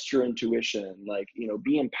yourself, trust your intuition, like,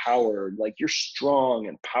 be empowered, like you're strong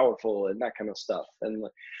and powerful and that kind of stuff. And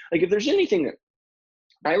like, if there's anything that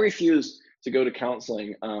I refuse to go to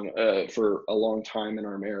counseling for a long time in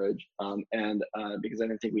our marriage, and because I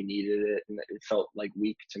didn't think we needed it, and it felt like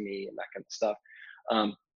weak to me and that kind of stuff.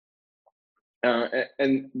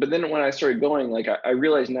 But then when I started going, like I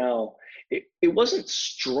realized now, it wasn't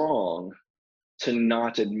strong to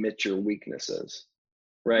not admit your weaknesses,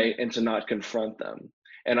 right? And to not confront them.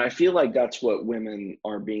 And I feel like that's what women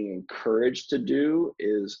are being encouraged to do,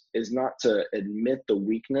 is not to admit the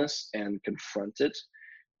weakness and confront it.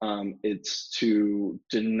 It's to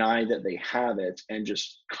deny that they have it and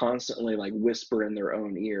just constantly like whisper in their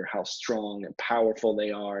own ear how strong and powerful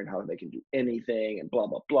they are and how they can do anything and blah,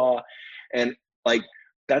 blah, blah. And like,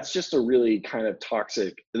 that's just a really kind of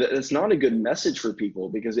toxic, it's not a good message for people,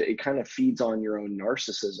 because it kind of feeds on your own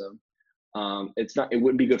narcissism. It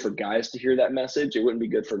wouldn't be good for guys to hear that message. It wouldn't be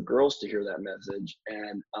good for girls to hear that message.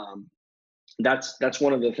 And that's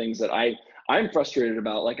one of the things that I'm frustrated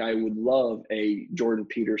about. Like, I would love a Jordan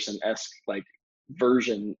Peterson-esque like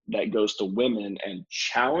version that goes to women and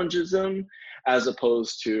challenges them, as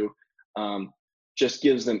opposed to just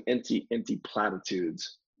gives them empty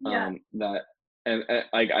platitudes. Yeah.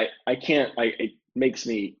 I can't. It makes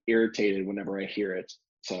me irritated whenever I hear it.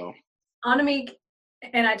 So Annemiek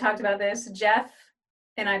and I talked about this. Jeff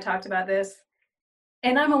and I talked about this.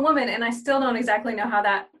 And I'm a woman, and I still don't exactly know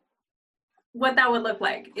what that would look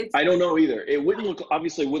like. I don't know either. It wouldn't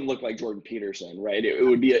look like Jordan Peterson, right? It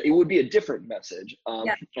would be a different message,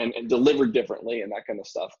 and delivered differently and that kind of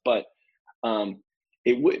stuff. But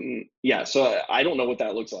it wouldn't. Yeah. So I don't know what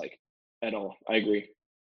that looks like at all. I agree.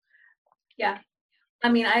 Yeah. I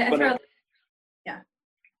mean, yeah.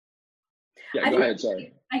 Yeah. Go ahead.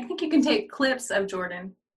 Sorry. I think you can take clips of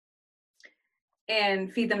Jordan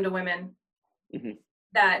and feed them to women. Mm-hmm.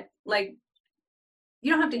 That, like,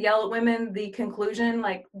 you don't have to yell at women the conclusion,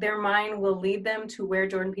 like their mind will lead them to where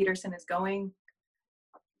Jordan Peterson is going.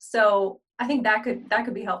 So I think that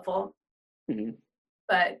could be helpful. Mm-hmm.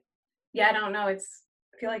 But yeah, I don't know. I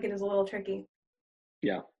feel like it is a little tricky.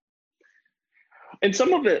 Yeah. And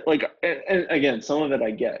some of it, like, and again, some of it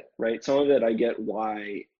I get, right? Some of it I get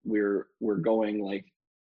why we're going like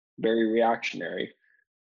very reactionary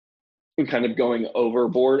and kind of going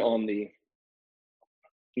overboard on the,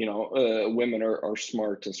 women are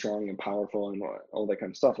smart and strong and powerful and all that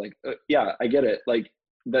kind of stuff. Like, yeah, I get it. Like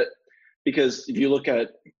that, because if you look at,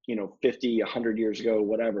 50, 100 years ago,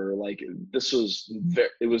 whatever, like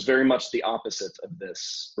it was very much the opposite of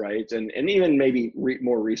this. Right. And even maybe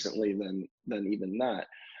more recently than even that.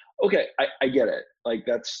 Okay. I get it. Like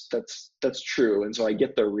that's true. And so I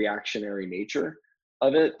get the reactionary nature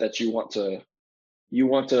of it, that you want to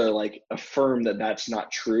like affirm that that's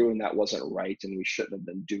not true and that wasn't right, and we shouldn't have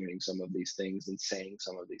been doing some of these things and saying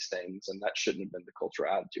some of these things, and that shouldn't have been the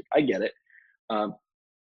cultural attitude. I get it.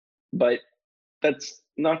 But that's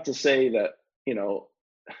not to say that,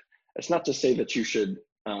 it's not to say that you should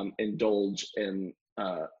indulge in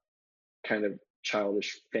kind of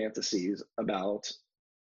childish fantasies about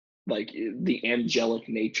like the angelic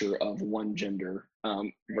nature of one gender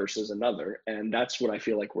versus another. And that's what I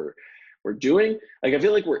feel like we're doing. Like, I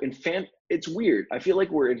feel like it's weird. I feel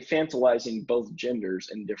like we're infantilizing both genders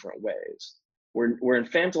in different ways. We're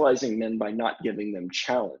infantilizing men by not giving them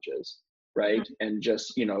challenges, right? Mm-hmm. And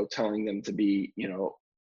just, telling them to be,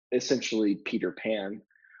 essentially Peter Pan.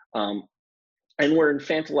 And we're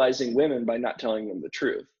infantilizing women by not telling them the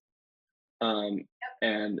truth.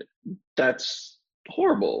 And that's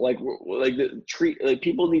horrible. Like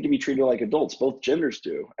people need to be treated like adults. Both genders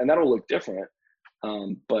do, and that'll look different.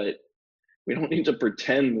 But we don't need to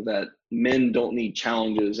pretend that men don't need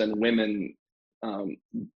challenges and women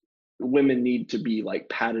need to be like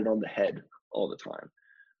patted on the head all the time,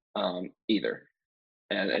 either.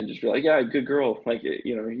 And just be like, yeah, good girl. Like,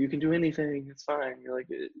 you can do anything. It's fine. You're like,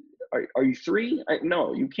 are you 3?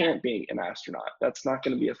 No, you can't be an astronaut. That's not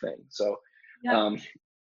going to be a thing. So,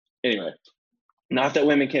 anyway, not that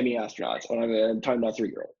women can be astronauts. I'm talking about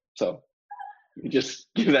 3-year-old. So you just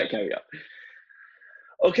give that caveat.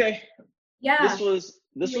 Okay. Yeah.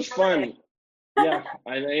 This was fun.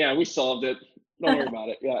 Yeah, we solved it. Don't worry about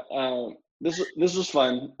it. Yeah. This was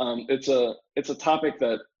fun. It's a topic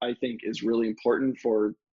that I think is really important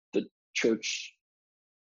for the church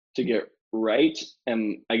to get right.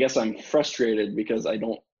 And I guess I'm frustrated because I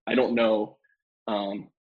don't know.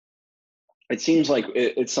 It seems like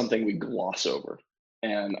it's something we gloss over,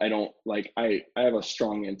 and I don't like. I have a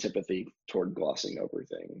strong antipathy toward glossing over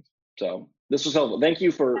things. So this was helpful. Thank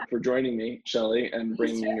you for joining me, Shelley, and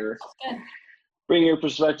bringing your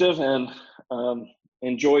perspective, and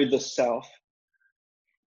enjoy the South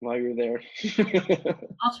while you're there.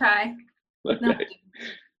 I'll try. Okay. No.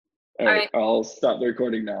 All right. I'll stop the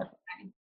recording now.